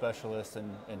of those specialists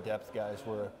and depth guys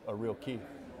were a real key.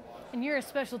 And you're a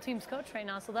special teams coach right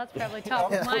now, so that's probably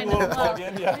top of mind as well.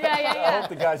 Yeah. I hope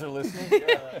the guys are listening.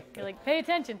 You're like, pay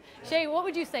attention. Shay, what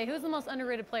would you say? Who's the most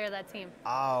underrated player of that team?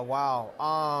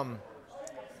 Wow.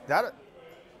 That's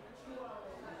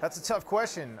a tough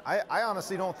question. I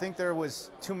honestly don't think there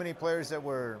was too many players that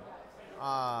were.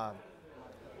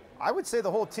 I would say the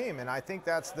whole team, and I think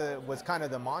was kind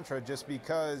of the mantra, just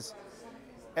because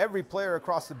every player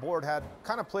across the board had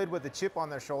kind of played with a chip on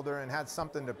their shoulder and had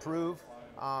something to prove.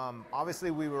 Obviously,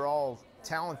 we were all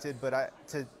talented, but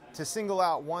to single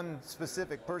out one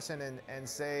specific person and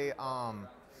say,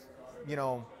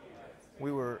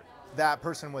 that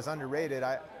person was underrated,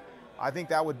 I think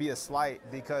that would be a slight,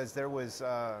 because there was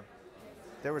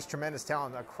tremendous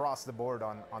talent across the board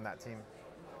on that team.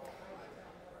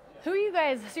 Who are you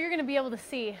guys, so you're going to be able to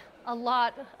see a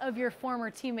lot of your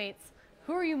former teammates.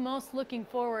 Who are you most looking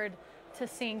forward to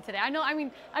seeing today? I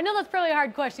know that's probably a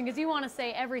hard question because you want to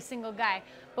say every single guy,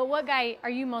 but what guy are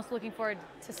you most looking forward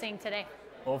to seeing today?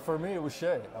 Well, for me, it was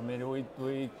Shay. I mean,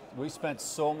 we spent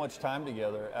so much time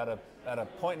together at a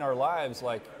point in our lives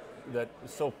like that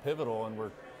is so pivotal, and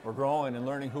we're growing and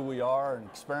learning who we are and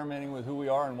experimenting with who we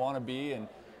are and want to be,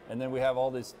 and then we have all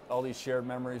these shared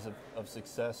memories of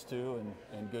success too,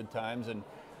 and good times,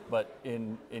 but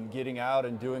in getting out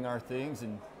and doing our things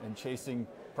and chasing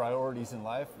priorities in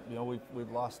life, you know,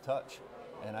 we've lost touch,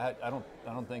 and I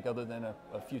don't think other than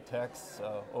a few texts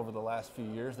over the last few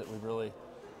years that we've really.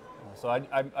 So I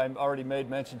already made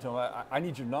mention to him, I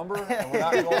need your number, and we're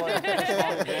not going to finish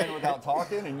strong again without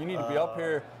talking, and you need to be up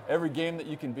here every game that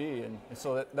you can be. And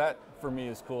so that for me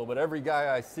is cool. But every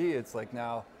guy I see, it's like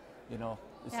now, you know,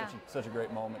 it's such a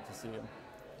great moment to see him.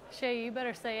 Shay, you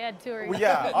better say Ed too. Or well,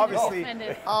 yeah, obviously.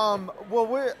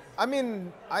 Well,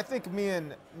 I think me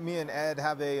and Ed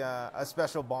have a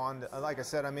special bond. Like I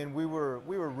said, I mean, we were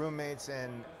roommates,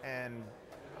 and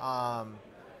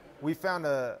we found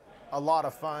a lot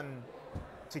of fun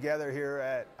together here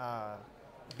at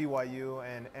BYU,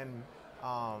 and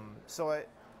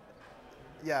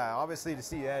obviously to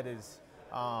see Ed is,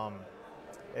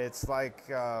 it's like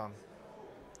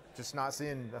just not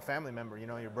seeing a family member, you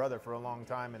know, your brother for a long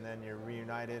time, and then you're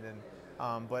reunited, and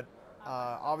but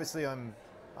obviously I'm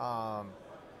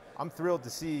thrilled to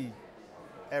see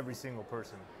every single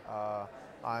person.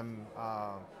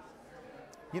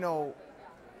 You know.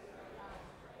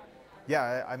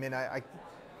 Yeah, I mean,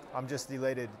 I'm just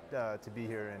elated to be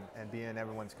here and be in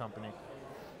everyone's company.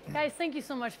 Guys, thank you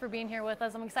so much for being here with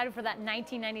us. I'm excited for that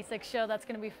 1996 show. That's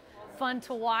going to be fun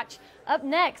to watch. Up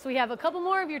next, we have a couple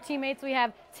more of your teammates. We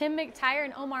have Tim McTyre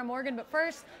and Omarr Morgan. But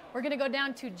first, we're going to go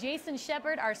down to Jason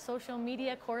Shepard, our social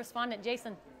media correspondent.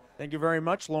 Jason. Thank you very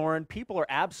much, Lauren. People are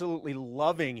absolutely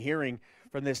loving hearing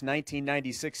from this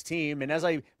 1996 team. And as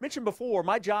I mentioned before,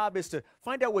 my job is to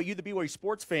find out what you, the BYU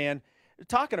sports fan,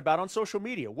 talking about on social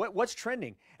media, what's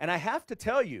trending. And I have to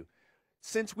tell you,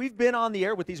 since we've been on the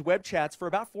air with these web chats for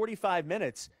about 45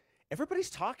 minutes, everybody's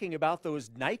talking about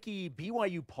those Nike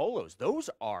BYU polos. Those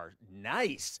are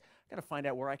nice. I got to find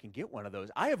out where I can get one of those.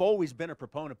 I have always been a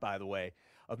proponent, by the way,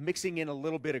 of mixing in a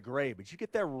little bit of gray, but you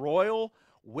get that royal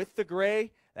with the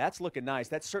gray, that's looking nice.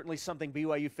 That's certainly something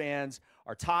BYU fans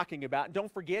are talking about. And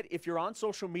don't forget, if you're on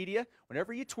social media,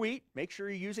 whenever you tweet, make sure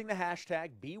you're using the hashtag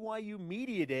BYU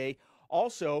Media Day.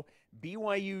 Also,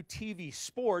 BYUtv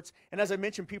Sports. And as I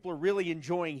mentioned, people are really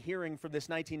enjoying hearing from this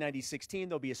 1996 team.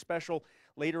 There'll be a special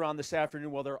later on this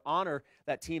afternoon where they'll honor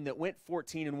that team that went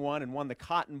 14-1 and won the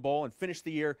Cotton Bowl and finished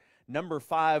the year number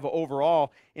 5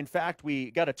 overall. In fact,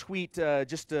 we got a tweet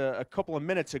just a couple of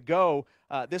minutes ago.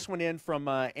 This one in from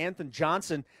Anthony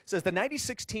Johnson. Says the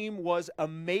 96 team was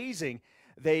amazing.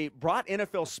 They brought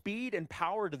NFL speed and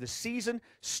power to the season.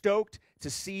 Stoked to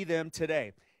see them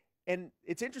today. And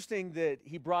it's interesting that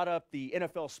he brought up the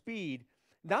NFL speed.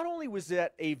 Not only was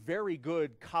that a very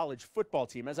good college football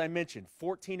team, as I mentioned,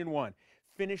 14-1,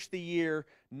 finished the year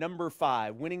number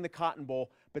 5, winning the Cotton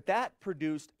Bowl, but that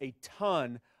produced a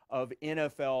ton of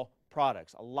NFL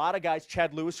products. A lot of guys,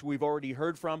 Chad Lewis, who we've already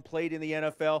heard from, played in the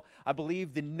NFL. I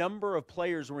believe the number of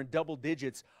players were in double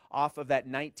digits off of that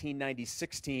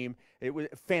 1996 team. It was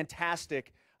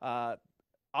fantastic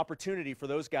opportunity for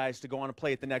those guys to go on and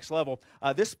play at the next level.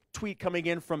 This tweet coming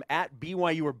in from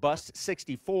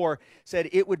 @BYUerbust64 said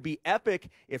it would be epic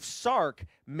if Sark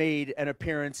made an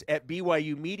appearance at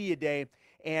BYU Media Day.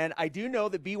 And I do know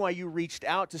that BYU reached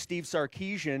out to Steve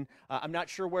Sarkisian. I'm not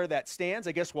sure where that stands.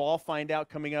 I guess we'll all find out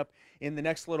coming up in the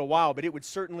next little while. But it would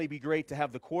certainly be great to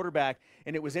have the quarterback.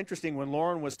 And it was interesting when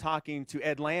Lauren was talking to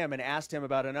Ed Lamb and asked him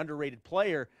about an underrated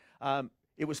player.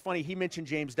 It was funny, he mentioned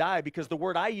James Dye because the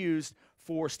word I used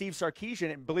for Steve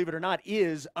Sarkisian, and believe it or not,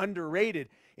 is underrated.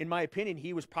 In my opinion,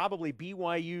 he was probably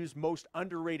BYU's most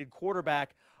underrated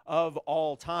quarterback of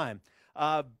all time.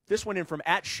 This one in from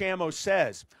 @Shamo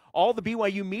says, all the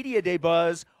BYU Media Day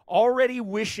buzz, already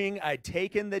wishing I'd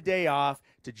taken the day off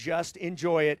to just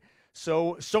enjoy it.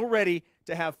 So ready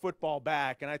to have football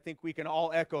back, and I think we can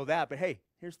all echo that. But hey,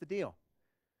 here's the deal.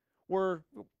 We're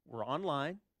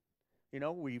online. You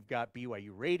know, we've got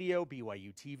BYU Radio,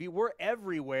 BYU TV. We're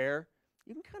everywhere.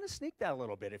 You can kind of sneak that a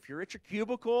little bit. If you're at your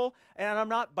cubicle, and I'm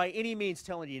not by any means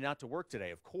telling you not to work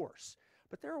today, of course.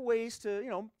 But there are ways to, you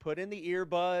know, put in the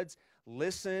earbuds,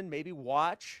 listen, maybe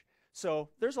watch. So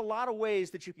there's a lot of ways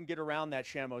that you can get around that,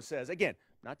 Shamo says. Again,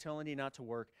 not telling you not to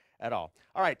work at all.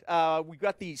 All right, we've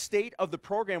got the state of the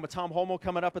program with Tom Holmoe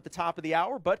coming up at the top of the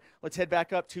hour, but let's head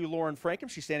back up to Lauren Francom.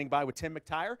 She's standing by with Tim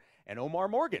McTyre and Omarr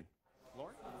Morgan.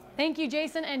 Lauren? Thank you,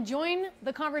 Jason, and join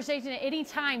the conversation at any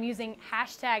time using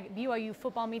hashtag BYU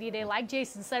Football Media Day. Like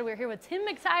Jason said, we're here with Tim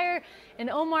McTyre and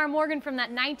Omarr Morgan from that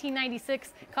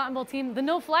 1996 Cotton Bowl team, the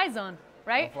no-fly zone,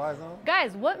 right? No-fly zone.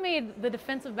 Guys, what made the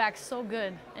defensive backs so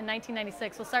good in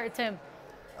 1996? We'll start with Tim.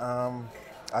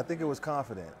 I think it was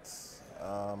confidence.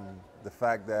 The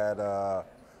fact that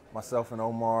myself and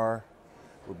Omarr,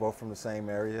 we're both from the same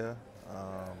area.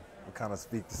 We kind of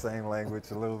speak the same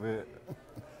language a little bit.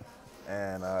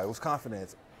 And it was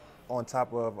confidence on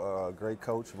top of a great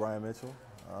coach, Brian Mitchell.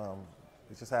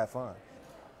 We just had fun.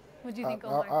 What do you think,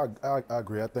 Omarr? I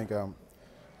agree. I think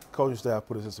coaching staff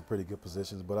put us in some pretty good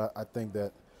positions, but I think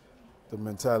that the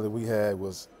mentality we had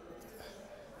was,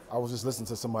 I was just listening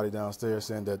to somebody downstairs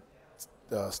saying that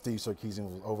Steve Sarkisian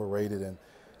was overrated and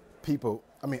people,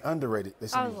 underrated. They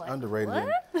said he was underrated. What?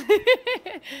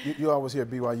 You always hear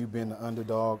BYU being the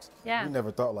underdogs. Yeah. We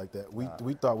never thought like that.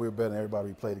 We thought we were better than everybody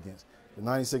we played against. The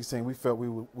 96 team, we felt we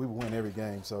would win every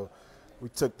game. So we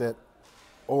took that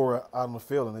aura out on the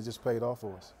field and it just paid off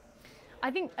for us.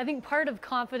 I think part of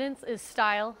confidence is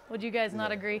style. Would you guys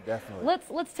not agree? Definitely.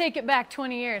 Let's take it back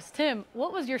 20 years. Tim,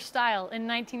 what was your style in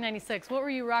 1996? What were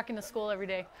you rocking to school every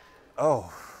day?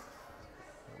 Oh,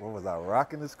 what was I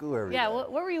rocking to school every day? Yeah, what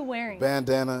were you wearing?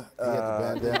 Bandana. He had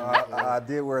the bandana. I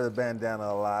did wear the bandana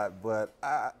a lot, but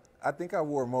I think I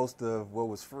wore most of what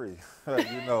was free.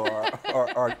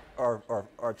 Our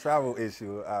travel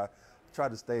issue. I tried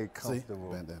to stay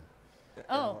comfortable. See? Bandana.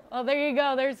 Oh, there you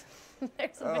go. There's a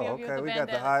video of you with the we bandana.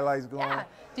 got the highlights going. Yeah.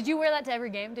 Did you wear that to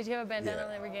every game? Did you have a bandana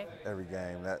on every game? Every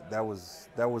game. That was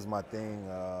my thing.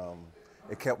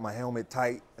 It kept my helmet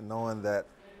tight, knowing that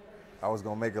I was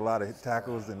gonna make a lot of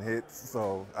tackles and hits,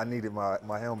 so I needed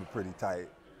my helmet pretty tight.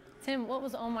 Tim, what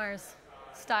was Omar's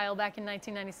style back in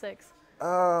 1996?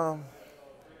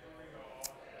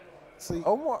 See,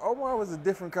 Omarr was a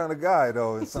different kind of guy,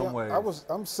 though, in some ways.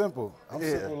 I'm simple. I'm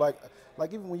simple. Like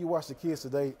even when you watch the kids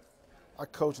today, I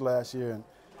coached last year, and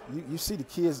you see the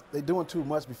kids, they're doing too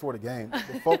much before the game.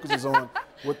 The focus is on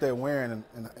what they're wearing,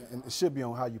 and it should be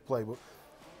on how you play. But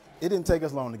it didn't take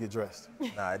us long to get dressed.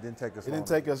 Nah, it didn't take us. It didn't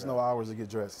take us no hours to get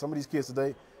dressed. Some of these kids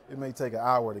today, it may take an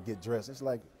hour to get dressed. It's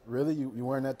like, really, you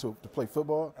wearing that to play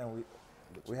football? And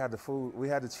we had the food. We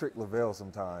had to trick Lavelle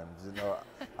sometimes.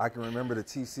 I can remember the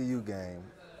TCU game.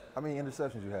 How many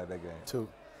interceptions you had that game? 2.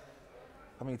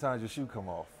 How many times your shoe come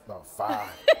off? About 5.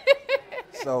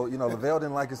 So Lavelle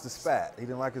didn't like us to spat. He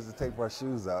didn't like us to tape our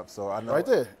shoes up. So I know. Right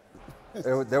there.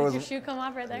 There was Did your shoe come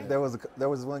off right there? There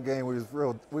was one game we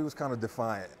was kind of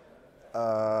defiant.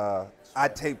 I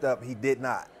taped up, he did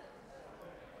not.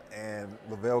 And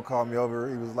Lavelle called me over.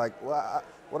 He was like, well,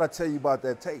 what'd I tell you about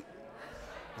that tape?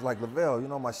 I was like, Lavelle,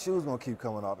 my shoes gonna keep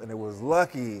coming off. And it was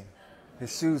lucky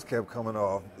his shoes kept coming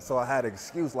off. So I had an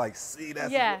excuse like, see,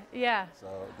 that's Yeah. So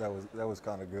that was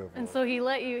kind of good. And so he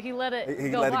let it he go let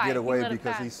by. it get away let it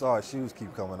because pass. he saw his shoes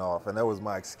keep coming off, and that was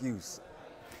my excuse.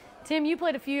 Tim, you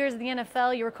played a few years at the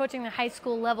NFL. You were coaching the high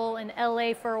school level in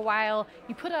LA for a while.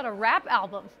 You put out a rap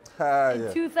album in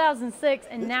 2006,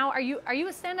 and now are you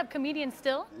a stand-up comedian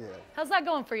still? Yeah. How's that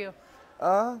going for you?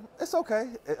 It's okay.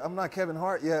 I'm not Kevin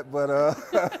Hart yet, but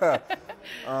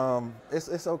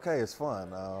it's okay. It's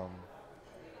fun.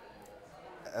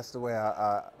 That's the way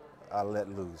I let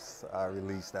loose. I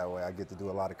release that way. I get to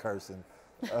do a lot of cursing.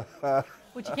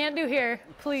 Which you can't do here,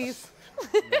 please.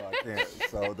 No, I can't.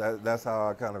 So that's how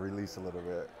I kind of release a little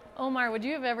bit. Omarr, would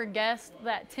you have ever guessed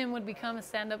that Tim would become a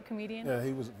stand-up comedian? Yeah,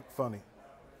 he was funny.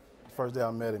 The first day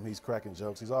I met him, he's cracking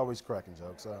jokes. He's always cracking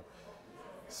jokes.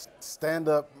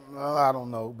 Stand-up, I don't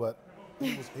know, but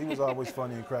he was always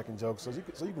funny and cracking jokes.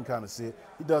 So you can kind of see it.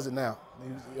 He does it now.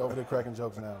 He's over there cracking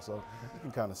jokes now, so you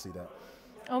can kind of see that.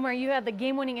 Omarr, you had the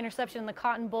game-winning interception in the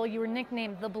Cotton Bowl. You were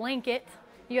nicknamed the Blanket.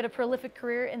 You had a prolific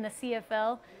career in the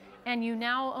CFL, and you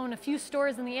now own a few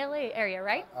stores in the LA area,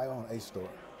 right? I own a store.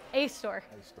 A store.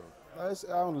 A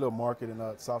store. I own a little market in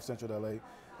South Central LA.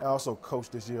 I also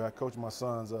coached this year. I coached my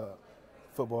son's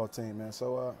football team, man.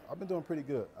 So I've been doing pretty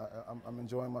good. I'm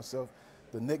enjoying myself.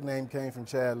 The nickname came from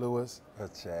Chad Lewis.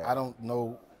 Chad. I don't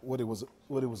know what it was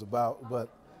about, but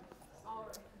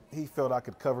he felt I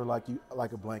could cover like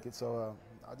a blanket. So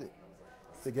I did.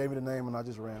 They gave me the name, and I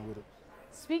just ran with it.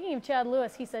 Speaking of Chad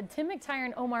Lewis, he said Tim McTyre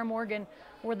and Omarr Morgan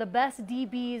were the best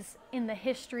DBs in the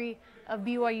history of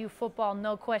BYU football,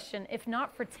 no question. If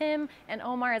not for Tim and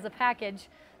Omarr as a package,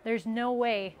 there's no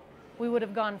way we would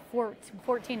have gone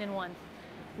 14-1.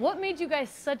 What made you guys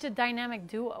such a dynamic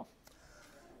duo?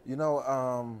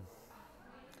 My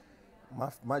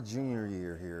junior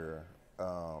year here,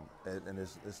 and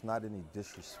it's not any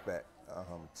disrespect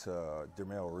to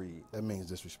Dermel Reed. That means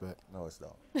disrespect. No, it's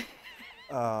don't.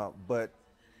 But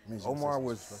Omarr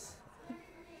was,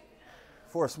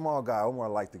 for a small guy,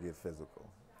 Omarr liked to get physical.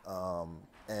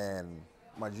 And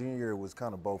my junior year was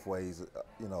kind of both ways,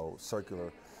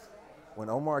 circular. When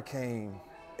Omarr came,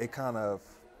 it kind of,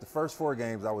 the first 4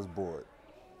 games I was bored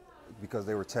because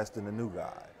they were testing the new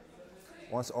guy.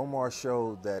 Once Omarr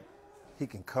showed that he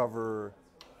can cover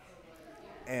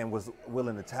and was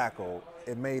willing to tackle,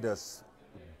 it made us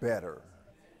better.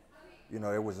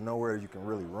 There was nowhere you can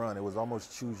really run. It was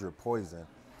almost choose your poison.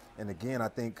 And again, I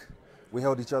think we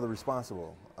held each other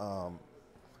responsible.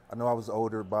 I know I was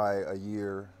older by a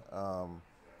year,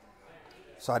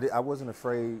 so I wasn't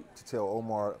afraid to tell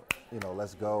Omarr,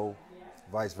 let's go.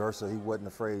 Vice versa, he wasn't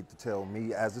afraid to tell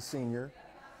me as a senior,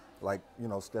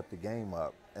 step the game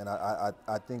up. And I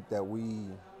think that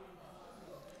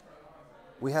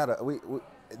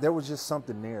there was just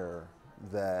something there,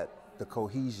 that the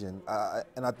cohesion,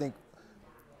 and I think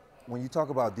when you talk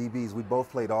about DBs, we both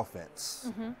played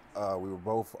offense. We were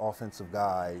both offensive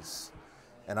guys,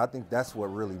 and I think that's what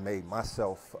really made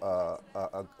myself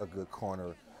a good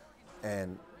corner.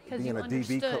 And being a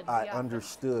DB, I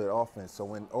understood offense. So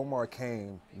when Omarr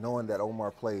came, knowing that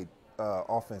Omarr played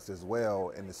offense as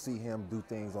well, and to see him do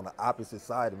things on the opposite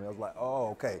side of me, I was like, oh,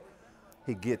 okay,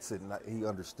 he gets it, and he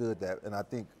understood that. And I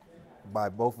think by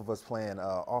both of us playing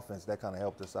offense, that kind of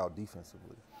helped us out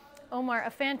defensively. Omarr, a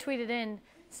fan tweeted in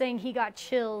saying he got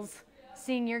chills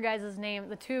seeing your guys' name,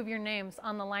 the 2 of your names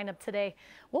on the lineup today.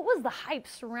 What was the hype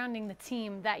surrounding the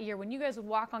team that year when you guys would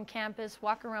walk on campus,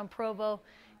 walk around Provo?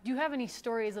 Do you have any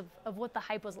stories of what the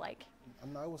hype was like?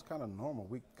 No, it was kind of normal.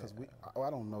 I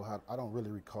don't know how, I don't really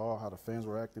recall how the fans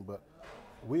were acting, but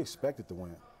we expected to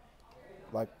win.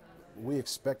 We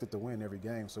expected to win every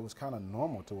game, so it was kind of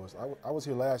normal to us. I was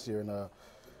here last year, and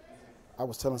I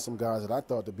was telling some guys that I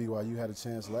thought the BYU had a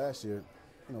chance last year,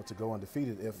 to go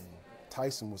undefeated if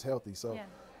Tyson was healthy. So, yeah.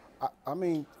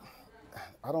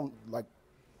 I don't like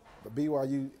the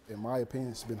BYU, in my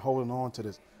opinion, has been holding on to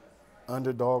this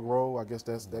underdog role. I guess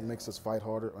that makes us fight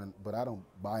harder, but I don't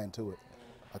buy into it.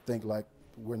 I think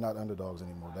we're not underdogs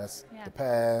anymore. That's the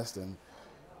past, and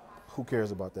who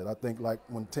cares about that? I think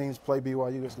when teams play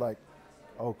BYU, it's like,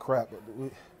 oh crap, we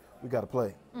got to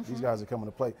play. These guys are coming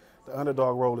to play. The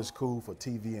underdog role is cool for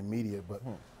TV and media, but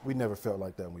we never felt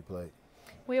like that when we played.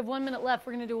 We have 1 minute left.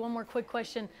 We're going to do one more quick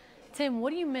question. Tim, what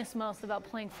do you miss most about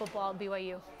playing football at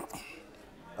BYU?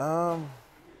 I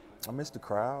miss the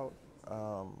crowd.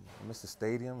 I miss the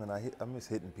stadium, and I miss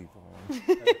hitting people.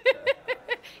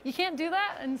 You can't do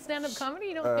that in stand-up comedy?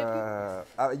 You don't hit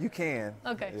people? You can.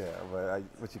 Okay. Yeah,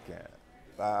 but you can't.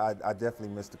 I definitely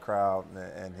miss the crowd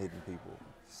and hitting people.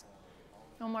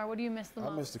 Omarr, what do you miss the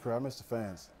most? I miss the crowd. I miss the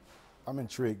fans. I'm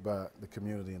intrigued by the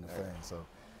community and the fans. So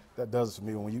that does it for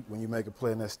me. When you make a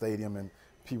play in that stadium and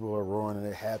people are roaring and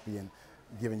they're happy and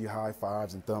giving you high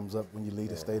fives and thumbs up when you leave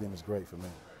the stadium, is great for me.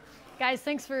 Guys,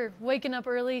 thanks for waking up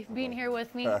early, being here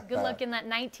with me. Good luck in that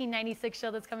 1996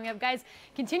 show that's coming up. Guys,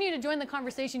 continue to join the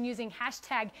conversation using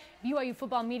hashtag BYU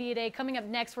Football Media Day. Coming up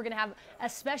next, we're going to have a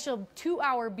special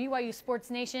 2-hour BYU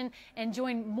Sports Nation and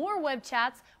join more web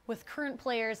chats with current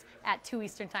players at 2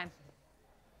 Eastern Time.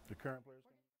 The current players.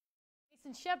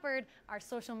 Jason Shepard, our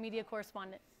social media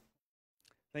correspondent.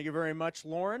 Thank you very much,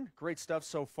 Lauren. Great stuff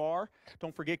so far.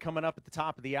 Don't forget, coming up at the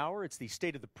top of the hour, it's the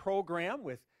State of the Program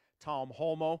with Tom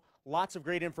Holmoe. Lots of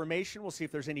great information. We'll see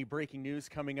if there's any breaking news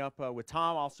coming up with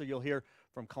Tom. Also, you'll hear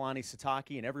from Kalani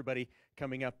Sitake and everybody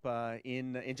coming up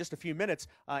in just a few minutes.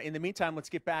 In the meantime, let's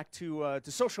get back to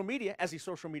social media. As a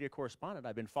social media correspondent,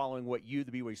 I've been following what you,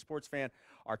 the BYU sports fan,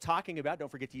 are talking about.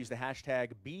 Don't forget to use the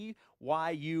hashtag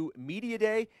BYU Media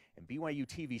Day and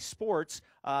BYUtv Sports.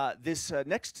 This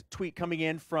next tweet coming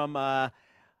in from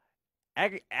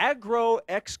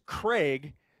AgroX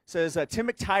Craig says Tim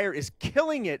McTyre is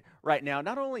killing it right now.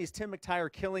 Not only is Tim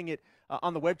McTyre killing it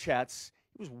on the web chats,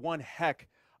 he was one heck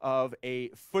of a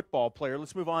football player.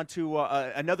 Let's move on to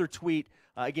another tweet.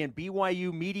 Again,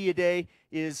 BYU Media Day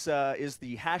is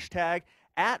the hashtag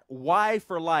at Y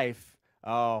for Life.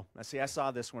 Oh, I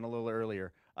saw this one a little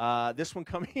earlier. This one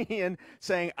coming in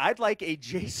saying, I'd like a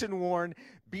Jason Warren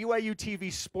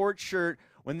BYUtv sports shirt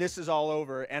when this is all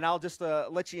over. And I'll just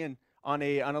let you in on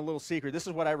a little secret. This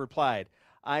is what I replied.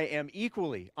 I am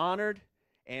equally honored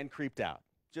and creeped out.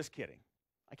 Just kidding.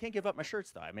 I can't give up my shirts,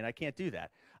 though. I mean, I can't do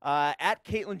that. At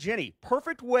Caitlin Jenny,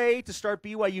 perfect way to start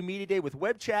BYU Media Day with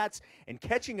web chats and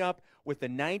catching up with the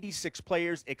 96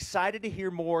 players. Excited to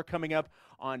hear more coming up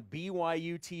on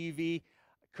BYUtv.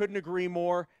 Couldn't agree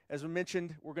more. As we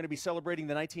mentioned, we're going to be celebrating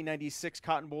the 1996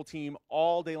 Cotton Bowl team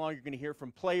all day long. You're going to hear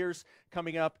from players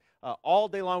coming up all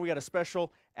day long. We got a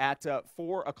special at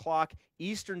 4 o'clock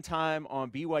Eastern time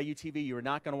on BYU TV. You are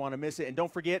not going to want to miss it. And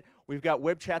don't forget, we've got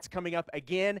web chats coming up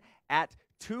again at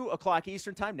 2 o'clock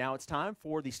Eastern time. Now it's time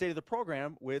for the State of the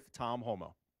Program with Tom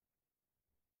Homo.